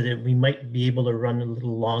suggested that we might be able to run a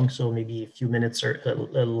little long, so maybe a few minutes or a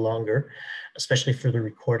little longer, especially for the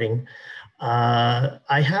recording.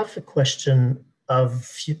 I have a question of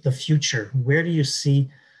the future. Where do you see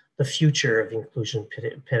the future of inclusion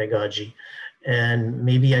pedagogy? And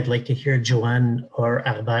maybe I'd like to hear Joanne or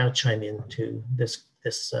Arber chime into this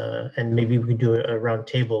this, and maybe we do a round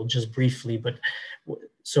table just briefly, but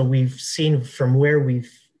so we've seen from where we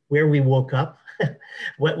woke up,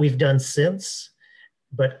 what we've done since,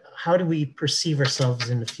 but how do we perceive ourselves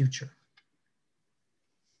in the future?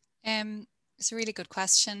 It's a really good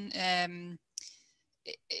question.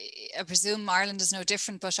 I presume Ireland is no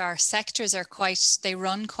different, but our sectors are they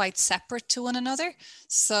run quite separate to one another.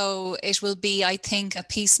 So it will be, I think, a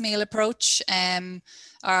piecemeal approach.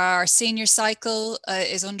 Our senior cycle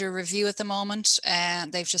is under review at the moment.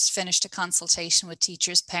 They've just finished a consultation with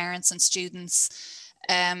teachers, parents and students,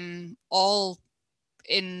 all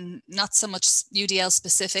in not so much UDL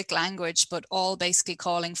specific language, but all basically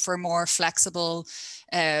calling for more flexible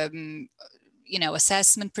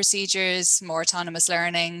assessment procedures, more autonomous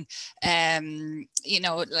learning,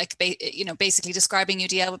 basically describing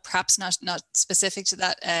UDL, perhaps not specific to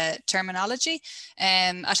that terminology.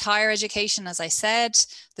 At higher education, as I said,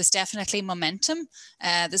 there's definitely momentum.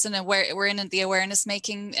 We're in the awareness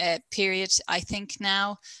making period, I think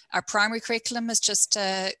now. Our primary curriculum has just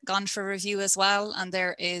gone for review as well, and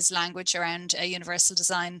there is language around universal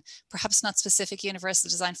design, perhaps not specific universal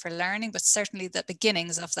design for learning, but certainly the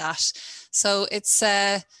beginnings of that. So it's,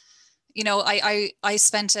 I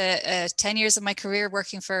spent 10 years of my career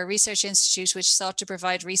working for a research institute which sought to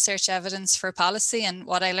provide research evidence for policy. And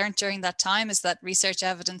what I learned during that time is that research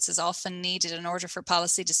evidence is often needed in order for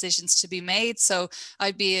policy decisions to be made. So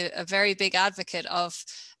I'd be a very big advocate of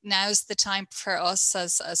now's the time for us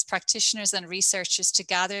as practitioners and researchers to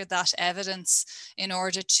gather that evidence in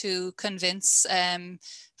order to convince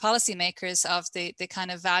policymakers of the kind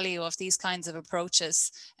of value of these kinds of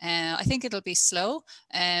approaches. I think it'll be slow,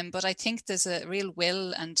 but I think there's a real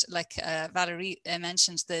will, and like Valérie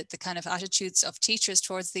mentioned, the kind of attitudes of teachers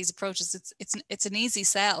towards these approaches. It's an easy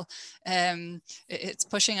sell. It's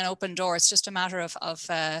pushing an open door. It's just a matter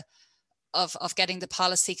of getting the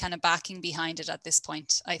policy kind of backing behind it at this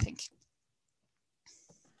point, I think.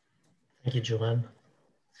 Thank you, Joanne.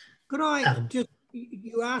 Could I just,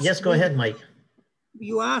 you asked— Yes, go ahead, Mike.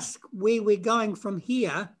 You ask where we're going from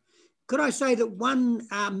here. Could I say that one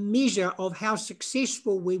measure of how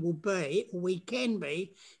successful we will be, or we can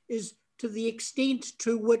be, is to the extent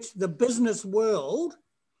to which the business world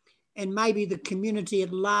and maybe the community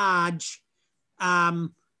at large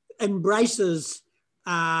embraces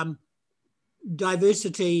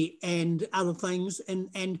diversity and other things.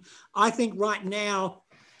 And I think right now,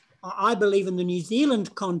 I believe in the New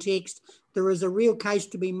Zealand context, there is a real case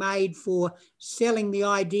to be made for selling the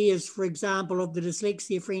ideas, for example, of the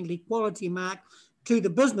dyslexia-friendly quality mark to the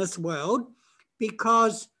business world,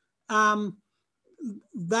 because diverse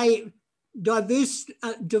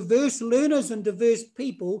learners and diverse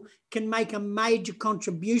people can make a major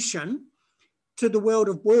contribution to the world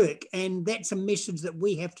of work. And that's a message that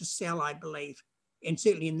we have to sell, I believe, and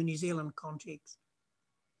certainly in the New Zealand context.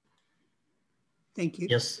 Thank you.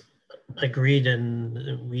 Yes, agreed.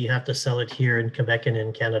 And we have to sell it here in Quebec and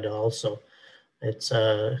in Canada also. It's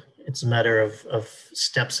a matter of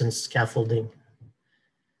steps and scaffolding.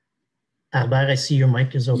 Arber, I see your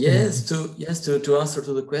mic is open. Yes, to answer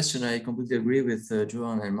to the question, I completely agree with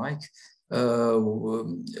Joanne and Mike.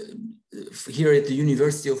 Here at the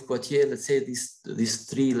University of Poitiers, let's say these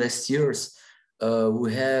 3 last years,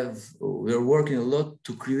 we're working a lot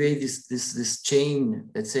to create this chain,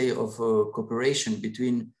 let's say, of cooperation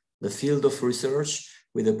between the field of research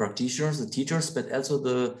with the practitioners, the teachers, but also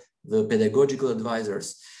the pedagogical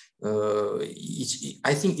advisors.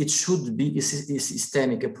 I think it should be a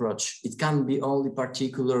systemic approach. It can't be only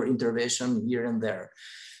particular intervention here and there.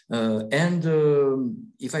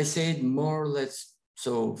 If I say it more or less,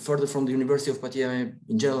 so further from the University of Poitiers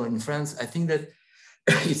in general in France, I think that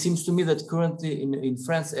it seems to me that currently in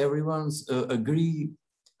France, everyone agrees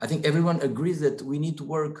that we need to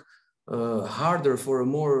work harder for a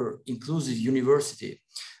more inclusive university.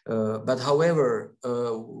 But however,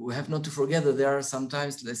 we have not to forget that there are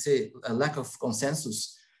sometimes, let's say, a lack of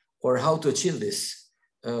consensus or how to achieve this.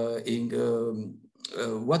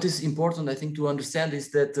 What is important, I think, to understand is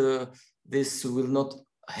that this will not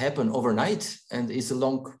happen overnight, and it's a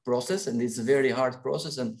long process, and it's a very hard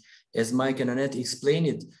process. And as Mike and Annette explained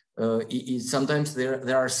it, sometimes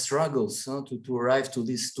there are struggles to arrive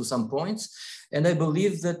to some points. And I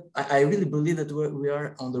believe that, I really believe that we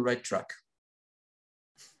are on the right track.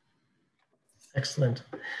 Excellent.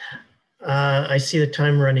 I see the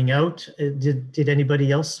time running out. Did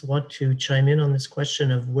anybody else want to chime in on this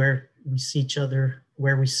question of where we see each other,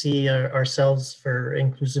 where we see ourselves for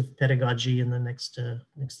inclusive pedagogy in the next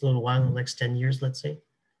little while, in the next 10 years, let's say?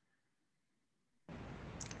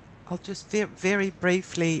 I'll just very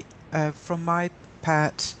briefly, from my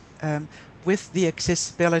part, with the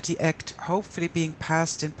Accessibility Act hopefully being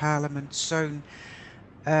passed in Parliament soon,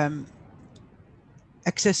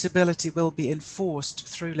 accessibility will be enforced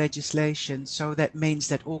through legislation. So that means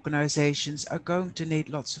that organizations are going to need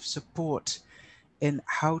lots of support in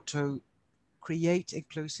how to create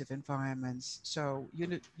inclusive environments. So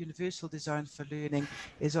universal design for learning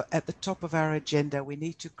is at the top of our agenda. We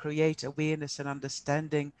need to create awareness and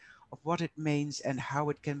understanding of what it means and how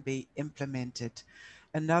it can be implemented.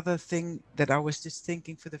 Another thing that I was just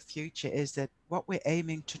thinking for the future is that what we're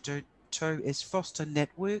aiming to do is foster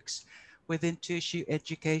networks within tertiary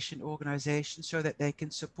education organizations so that they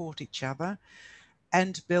can support each other,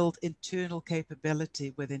 and build internal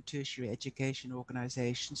capability within tertiary education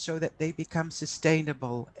organizations so that they become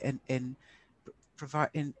sustainable in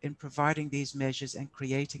providing these measures and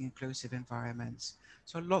creating inclusive environments.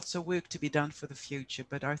 So lots of work to be done for the future,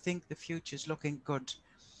 but I think the future is looking good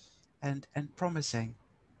and promising.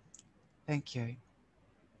 Thank you.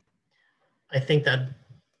 I think that's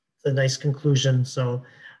a nice conclusion. So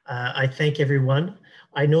I thank everyone.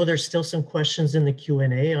 I know there's still some questions in the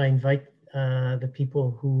Q&A. I invite the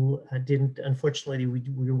people who didn't, unfortunately,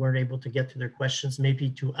 we weren't able to get to their questions, maybe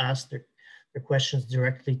to ask their questions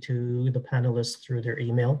directly to the panelists through their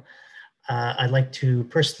email. I'd like to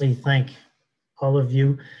personally thank all of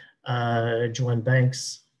you, Joanne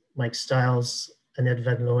Banks, Mike Stiles, Annette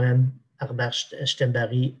Van Lamoen, Arber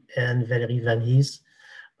Shtembari, and Valérie Van Hees.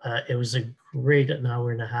 It was a great an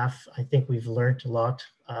hour and a half. I think we've learned a lot.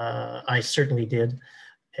 I certainly did.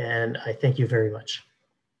 And I thank you very much.